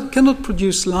cannot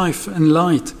produce life and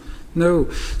light. No.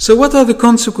 So what are the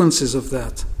consequences of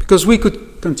that? Because we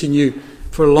could continue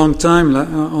for a long time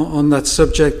on that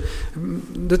subject.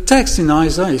 The text in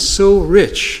Isaiah is so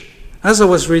rich. As I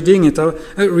was reading it,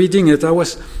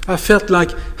 I felt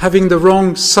like having the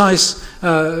wrong size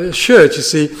shirt, you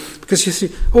see. Because you see,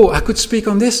 I could speak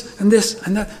on this and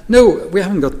that. No, we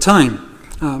haven't got time.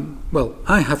 Well,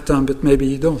 I have time, but maybe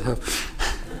you don't have.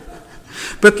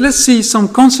 But let's see some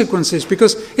consequences,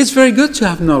 because it's very good to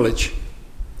have knowledge.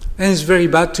 And it's very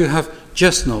bad to have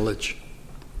just knowledge.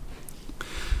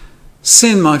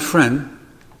 Sin, my friend,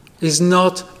 is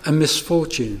not a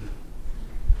misfortune.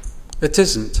 It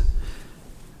isn't.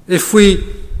 If we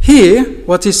hear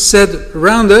what is said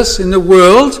around us in the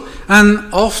world,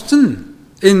 and often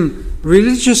in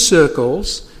religious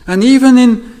circles, and even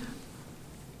in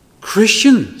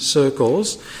Christian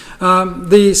circles,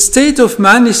 the state of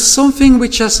man is something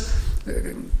which has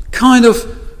kind of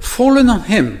fallen on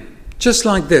him, just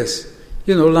like this.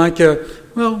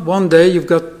 One day you've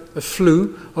got a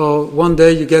flu, or one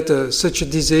day you get such a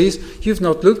disease. You've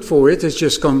not looked for it. It's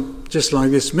just come just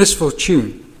like this,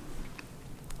 misfortune.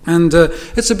 And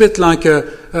it's a bit like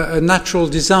a natural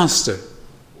disaster.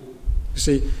 You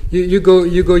see, you go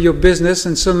your business,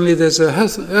 and suddenly there's a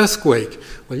earthquake.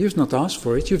 Well, you've not asked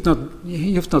for it. You've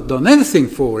not done anything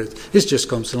for it. It just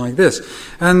comes like this.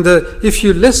 And if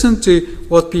you listen to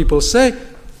what people say,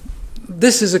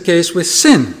 this is a case with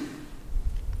sin.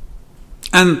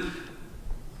 And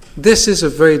this is a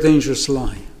very dangerous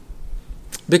lie,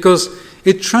 because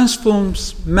it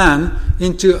transforms man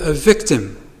into a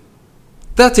victim.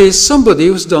 That is, somebody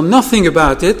who's done nothing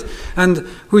about it and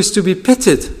who is to be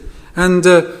pitied. And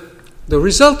the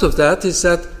result of that is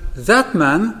that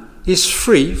man is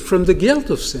free from the guilt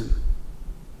of sin.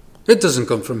 It doesn't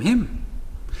come from him.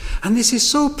 And this is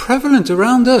so prevalent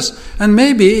around us, and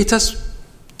maybe it has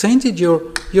tainted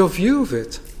your view of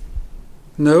it.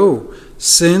 No,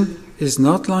 sin is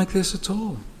not like this at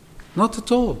all. Not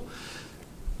at all.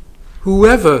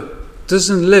 Whoever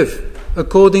doesn't live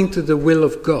according to the will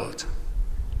of God,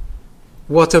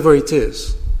 whatever it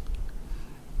is,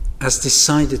 has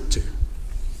decided to.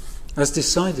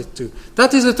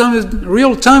 That is a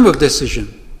real time of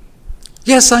decision.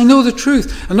 Yes, I know the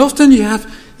truth. And often you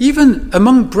have, even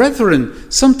among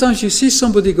brethren, sometimes you see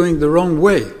somebody going the wrong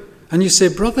way. And you say,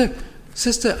 brother,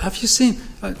 sister, have you seen...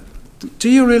 do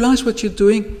you realize what you're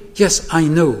doing? Yes, I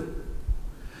know.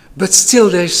 But still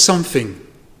there's something.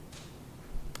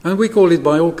 And we call it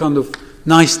by all kind of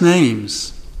nice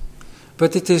names.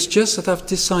 But it is just that I've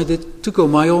decided to go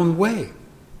my own way.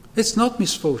 It's not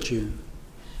misfortune.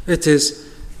 It is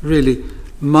really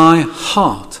my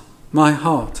heart. My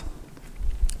heart.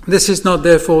 This is not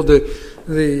therefore the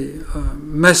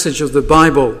message of the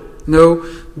Bible. No,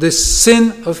 the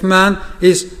sin of man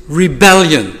is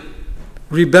rebellion.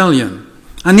 Rebellion.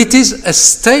 And it is a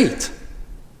state.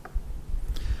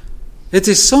 It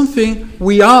is something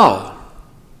we are.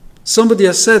 Somebody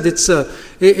has said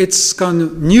it's kind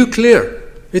of nuclear.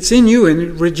 It's in you and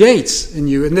it radiates in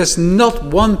you. And there's not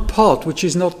one part which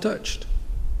is not touched.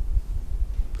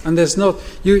 And there's not...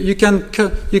 You can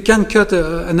cut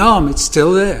an arm. It's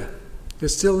still there.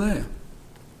 It's still there.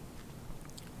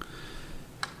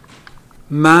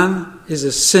 Man is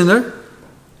a sinner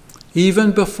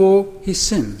even before he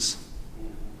sins.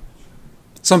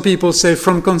 Some people say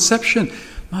from conception.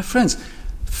 My friends,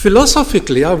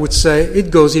 philosophically I would say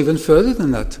it goes even further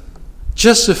than that.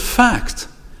 Just the fact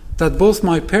that both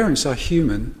my parents are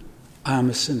human, I am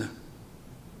a sinner.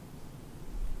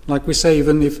 Like we say,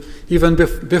 even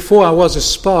before I was a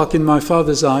spark in my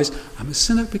father's eyes, I'm a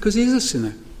sinner because he's a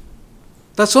sinner.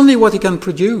 That's only what he can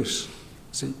produce.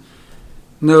 See?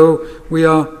 No, we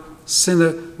are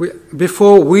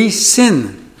before we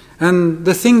sin. And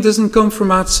the thing doesn't come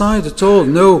from outside at all.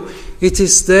 No, it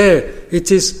is there.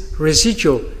 It is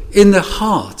residual in the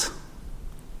heart.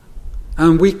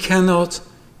 And we cannot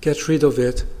get rid of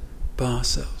it by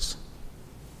ourselves.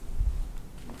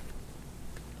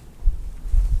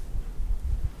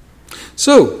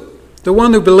 So, the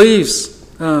one who believes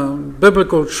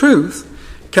biblical truth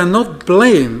cannot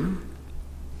blame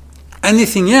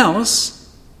anything else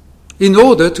in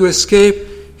order to escape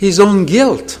his own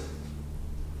guilt.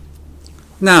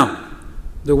 Now,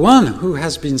 the one who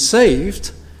has been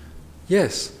saved,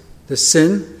 yes, the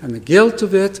sin and the guilt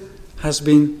of it has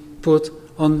been put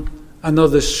on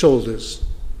another's shoulders.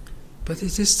 But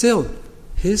it is still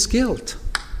his guilt.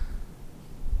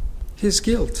 His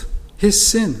guilt. His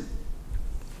sin.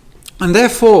 And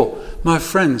therefore, my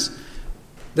friends,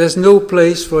 there's no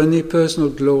place for any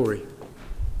personal glory.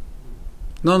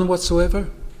 None whatsoever.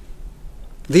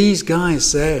 These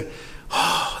guys there,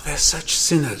 they're such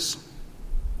sinners.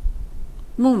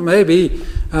 Well, maybe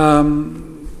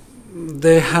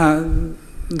they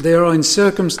are in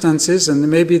circumstances, and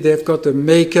maybe they've got a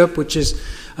makeup which is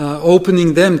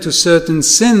opening them to certain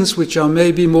sins which are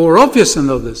maybe more obvious than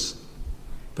others.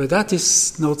 But that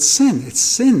is not sin, it's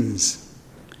sins.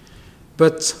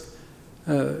 But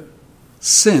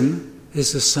sin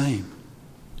is the same.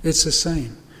 It's the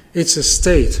same. It's a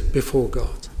state before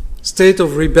God. State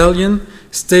of rebellion,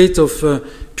 state of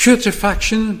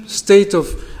putrefaction, state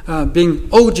of being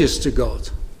odious to God.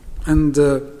 And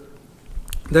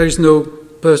there is no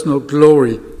personal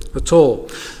glory at all.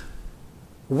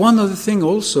 One other thing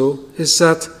also is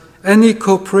that any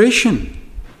cooperation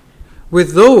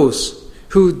with those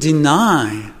who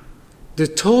deny the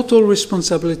total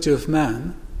responsibility of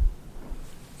man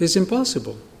is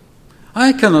impossible.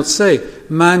 I cannot say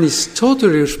man is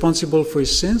totally responsible for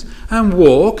his sins and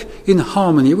walk in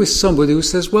harmony with somebody who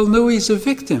says, well, no, he's a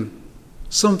victim.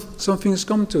 Something has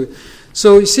come to it.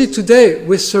 So you see, today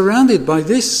we're surrounded by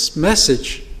this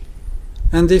message.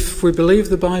 And if we believe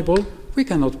the Bible, we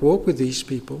cannot walk with these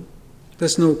people.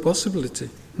 There's no possibility.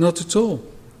 Not at all.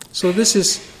 So this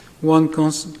is one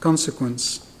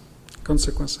consequence.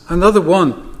 Another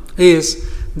one is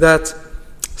that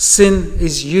sin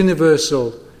is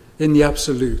universal in the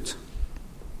absolute.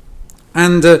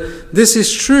 And this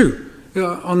is true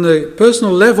on the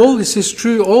personal level. This is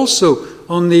true also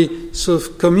on the sort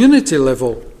of community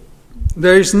level.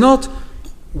 There is not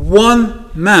one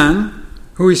man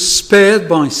who is spared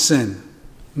by sin.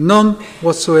 None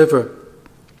whatsoever.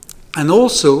 And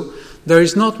also, there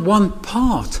is not one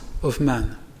part of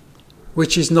man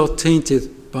which is not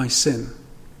tainted by sin.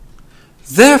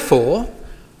 Therefore,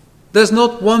 there's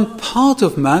not one part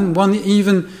of man, one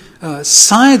even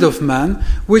side of man,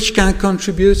 which can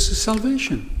contribute to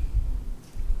salvation.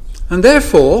 And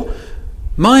therefore,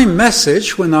 my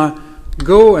message, when I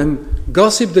go and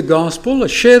gossip the gospel, or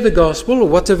share the gospel, or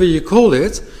whatever you call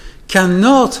it,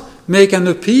 cannot make an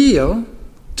appeal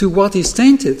to what is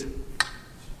tainted.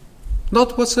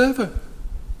 Not whatsoever.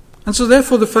 And so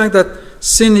therefore the fact that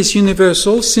sin is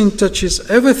universal, sin touches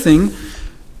everything,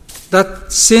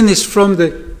 that sin is from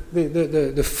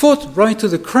the foot right to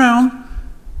the crown,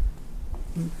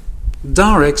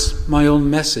 directs my own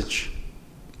message,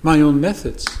 my own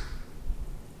methods.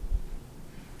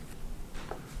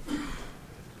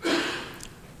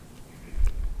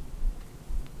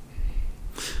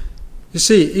 You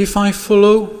see, if I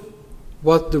follow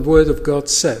what the Word of God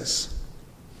says,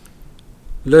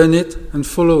 learn it and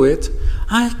follow it,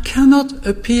 I cannot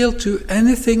appeal to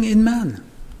anything in man,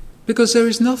 because there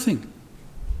is nothing.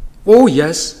 Oh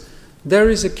yes, there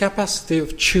is a capacity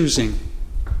of choosing.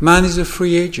 Man is a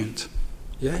free agent.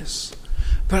 Yes.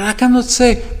 But I cannot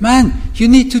say, man, you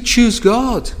need to choose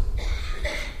God.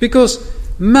 Because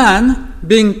man,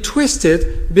 being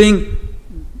twisted, being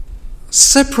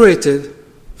separated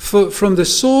from the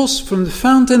source, from the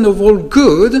fountain of all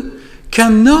good,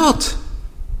 cannot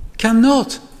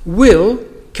will,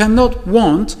 cannot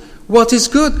want what is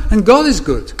good. And God is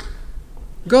good.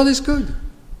 God is good.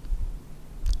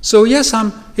 So yes,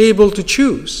 I'm able to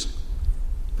choose.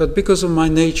 But because of my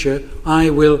nature, I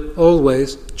will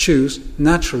always choose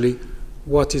naturally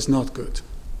what is not good.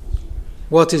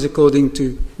 What is according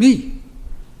to me.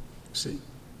 See?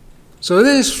 So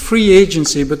there is free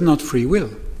agency, but not free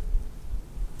will.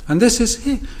 And this is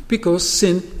here, because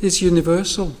sin is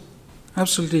universal.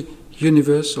 Absolutely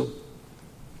universal.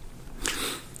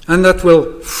 And that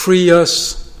will free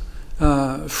us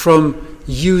from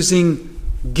using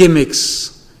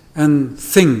gimmicks and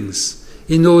things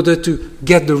in order to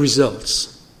get the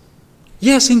results.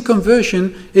 Yes, in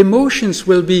conversion, emotions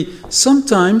will be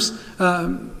sometimes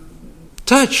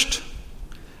touched.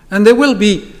 And there will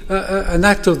be an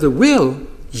act of the will,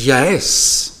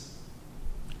 yes.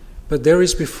 But there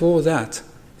is before that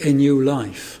a new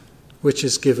life which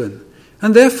is given.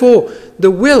 And therefore,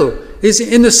 the will is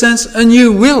in a sense a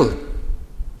new will.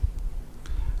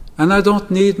 And I don't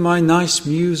need my nice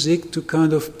music to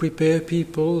kind of prepare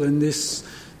people and these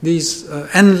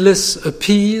endless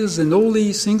appeals and all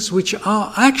these things which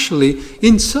are actually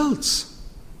insults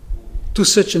to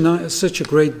such a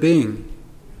great being.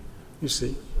 You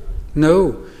see?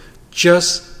 No,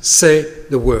 just say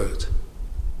the word.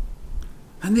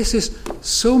 And this is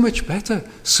so much better,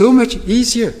 so much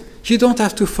easier. You don't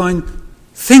have to find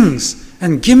things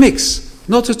and gimmicks,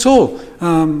 not at all.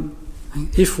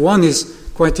 If one is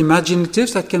quite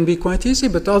imaginative, that can be quite easy,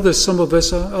 but others, some of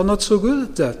us, are not so good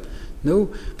at that. No,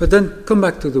 but then come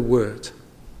back to the word.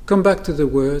 Come back to the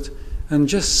word and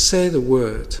just say the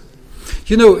word.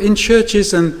 You know, in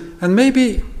churches, and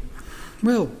maybe,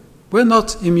 well, we're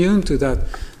not immune to that.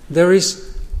 There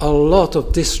is a lot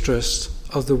of distrust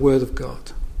of the word of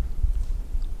God.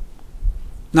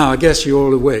 Now, I guess you're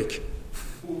all awake.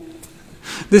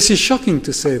 This is shocking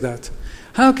to say that.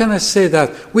 How can I say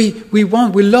that? We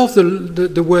love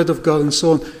the word of God and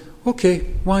so on. Okay,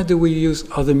 why do we use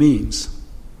other means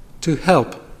to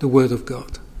help the word of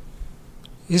God?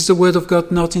 Is the word of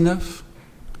God not enough?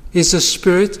 Is the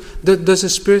Spirit, does the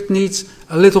Spirit needs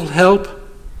a little help?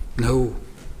 No.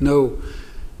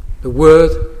 The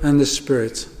word and the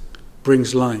Spirit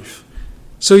brings life.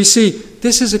 So you see,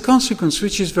 this is a consequence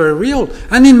which is very real.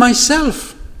 And in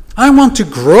myself, I want to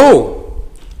grow.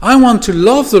 I want to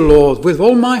love the Lord with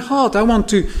all my heart. I want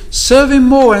to serve Him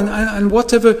more, and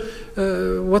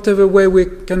whatever way we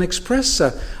can express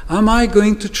that. Am I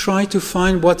going to try to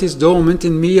find what is dormant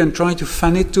in me and try to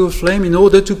fan it to a flame in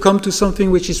order to come to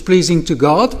something which is pleasing to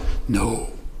God? No.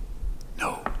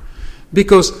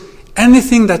 Because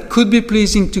anything that could be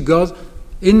pleasing to God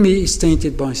in me is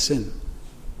tainted by sin.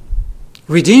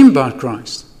 Redeemed by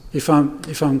Christ, if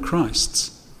I'm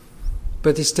Christ's.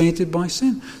 But it's tainted by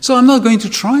sin. So I'm not going to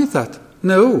try that.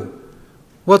 No.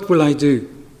 What will I do?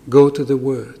 Go to the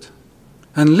Word.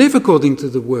 And live according to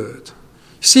the Word.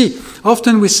 See,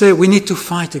 often we say we need to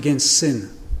fight against sin.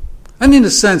 And in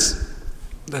a sense,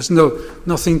 there's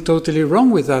nothing totally wrong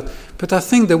with that. But I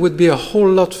think there would be a whole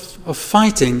lot of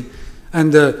fighting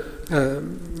and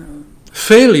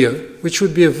failure which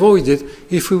would be avoided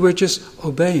if we were just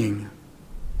obeying.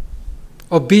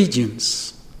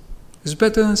 Obedience is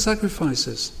better than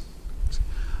sacrifices.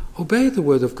 Obey the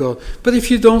word of God. But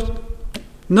if you don't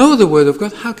know the word of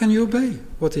God, how can you obey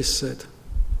what is said?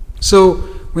 So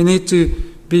we need to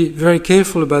be very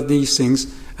careful about these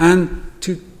things and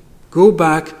to go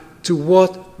back to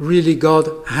what really God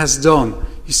has done.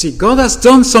 You see, God has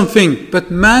done something, but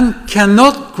man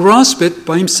cannot grasp it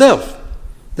by himself.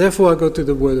 Therefore I go to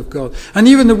the word of God. And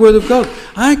even the word of God,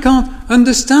 I can't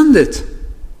understand it.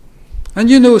 And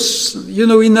you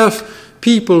know enough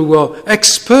people who are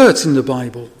experts in the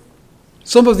Bible.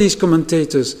 Some of these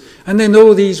commentators, and they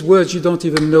know these words, you don't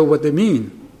even know what they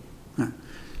mean.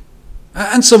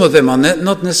 And some of them are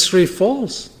not necessarily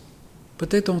false,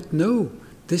 but they don't know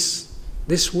this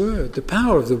word, the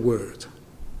power of the word.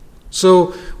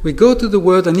 So we go to the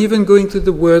word, and even going to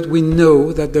the word, we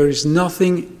know that there is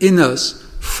nothing in us,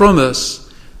 from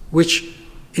us, which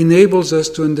enables us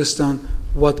to understand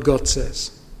what God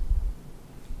says.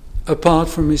 Apart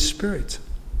from His Spirit.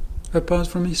 Apart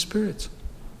from His Spirit.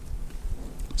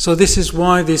 So this is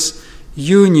why this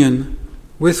union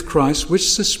with Christ,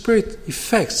 which the Spirit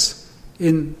effects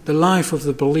in the life of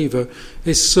the believer,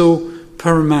 is so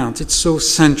paramount. It's so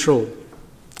central.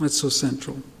 It's so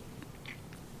central.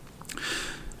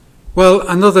 Well,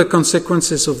 another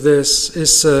consequences of this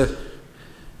is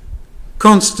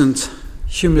constant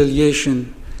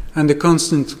humiliation and a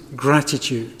constant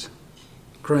gratitude.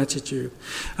 Gratitude.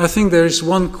 I think there is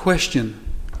one question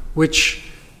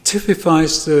which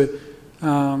typifies the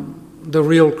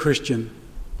real Christian,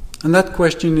 and that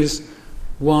question is,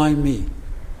 why me?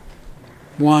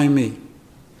 Why me?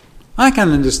 I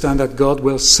can understand that God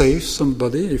will save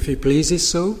somebody if He pleases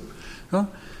so,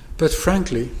 but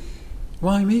frankly,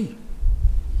 why me?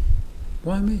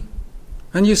 Why me?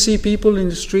 And you see people in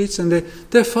the streets and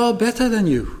they're far better than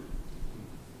you.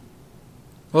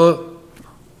 Or,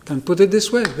 can put it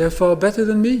this way, they're far better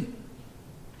than me.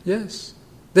 Yes.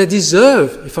 They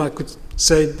deserve, if I could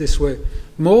say it this way,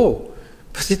 more.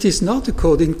 But it is not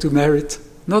according to merit.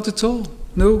 Not at all.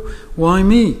 No. Why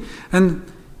me? And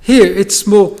here it's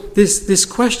more this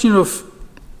question of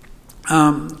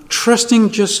trusting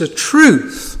just the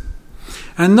truth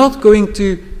and not going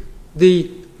to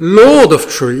the Lord of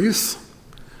truth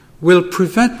will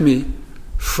prevent me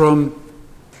from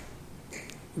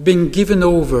being given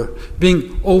over,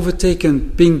 being overtaken,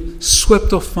 being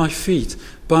swept off my feet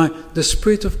by the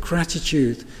spirit of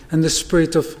gratitude and the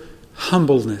spirit of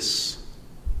humbleness.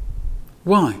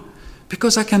 Why?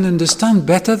 Because I can understand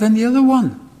better than the other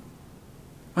one.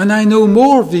 And I know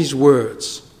more of these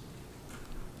words.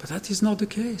 But that is not the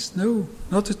case. No,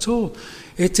 not at all.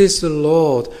 It is the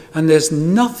Lord, and there's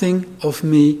nothing of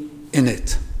me in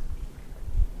it.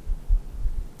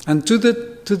 And to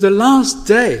the last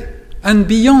day and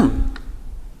beyond,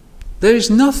 there is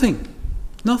nothing.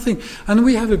 Nothing. And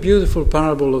we have a beautiful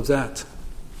parable of that.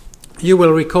 You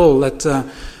will recall that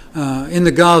in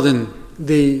the garden,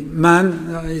 the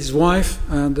man, his wife,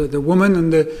 the woman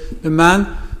and the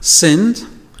man sinned,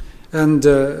 and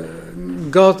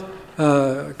God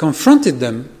confronted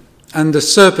them, and the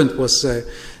serpent was there.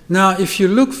 Now, if you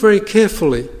look very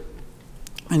carefully,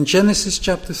 in Genesis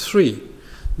chapter 3,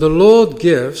 the Lord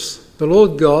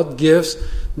God gives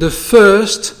the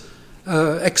first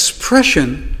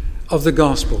expression of the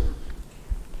gospel,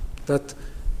 that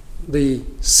the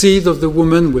seed of the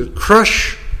woman will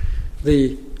crush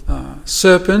the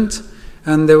serpent,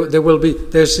 and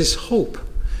there's this hope.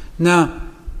 Now,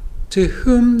 to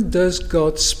whom does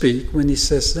God speak when he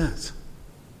says that?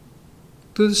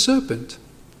 To the serpent.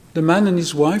 The man and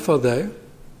his wife are there.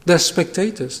 They're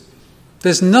spectators.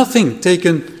 There's nothing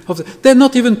taken of they're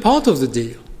not even part of the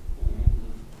deal.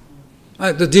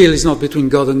 The deal is not between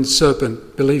God and the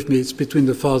serpent. Believe me, it's between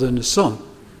the Father and the Son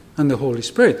and the Holy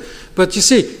Spirit. But you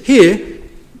see, here,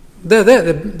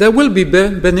 there will be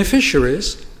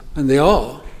beneficiaries, and they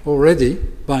are already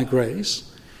by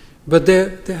grace, but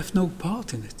they have no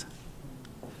part in it.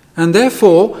 And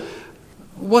therefore,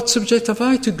 what subject have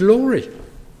I to glory?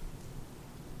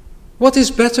 What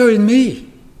is better in me?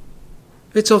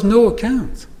 It's of no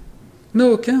account.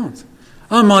 No account.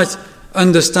 I might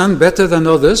understand better than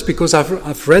others because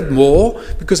I've read more,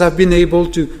 because I've been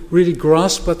able to really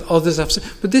grasp what others have said.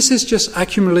 But this is just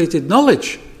accumulated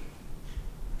knowledge.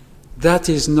 That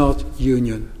is not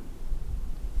union.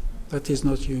 That is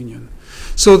not union.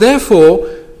 So therefore,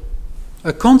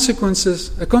 a consequence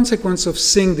of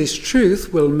seeing this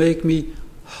truth will make me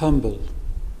humble.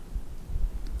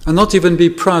 And not even be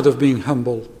proud of being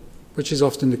humble, which is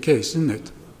often the case, isn't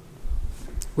it?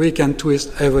 We can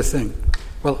twist everything.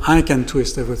 Well, I can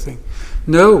twist everything.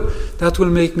 No, that will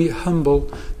make me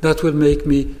humble. That will make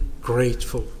me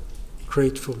grateful.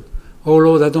 Grateful. Oh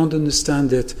Lord, I don't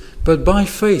understand it. But by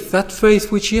faith, that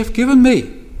faith which you have given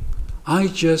me, I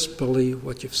just believe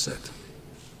what you've said.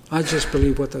 I just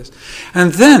believe what I said.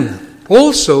 And then,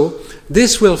 also,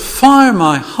 this will fire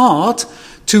my heart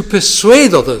to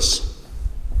persuade others.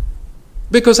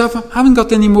 Because I haven't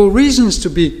got any more reasons to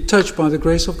be touched by the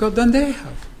grace of God than they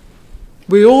have.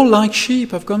 We all, like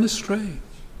sheep, have gone astray.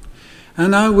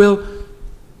 And I will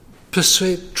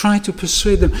try to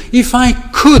persuade them. If I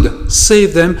could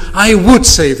save them, I would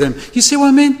save them. You see what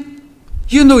I mean?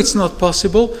 You know it's not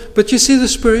possible, but you see the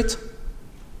Spirit.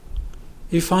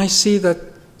 If I see that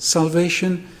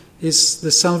salvation is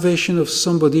the salvation of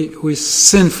somebody who is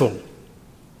sinful,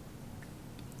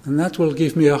 and that will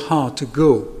give me a heart to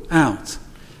go out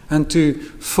and to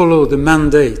follow the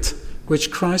mandate which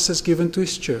Christ has given to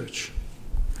his church.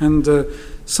 And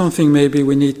something maybe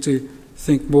we need to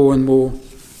think more and more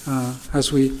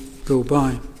as we go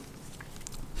by.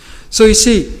 So you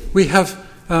see, we have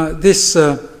this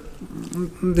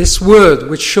word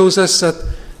which shows us that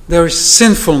there is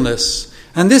sinfulness.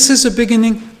 And this is the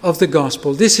beginning of the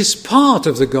gospel. This is part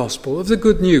of the gospel, of the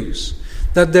good news,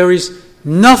 that there is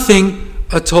nothing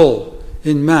at all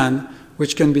in man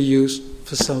which can be used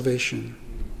for salvation.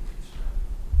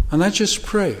 And I just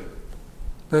pray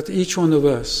that each one of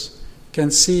us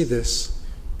can see this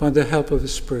by the help of the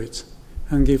Spirit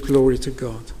and give glory to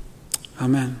God.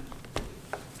 Amen.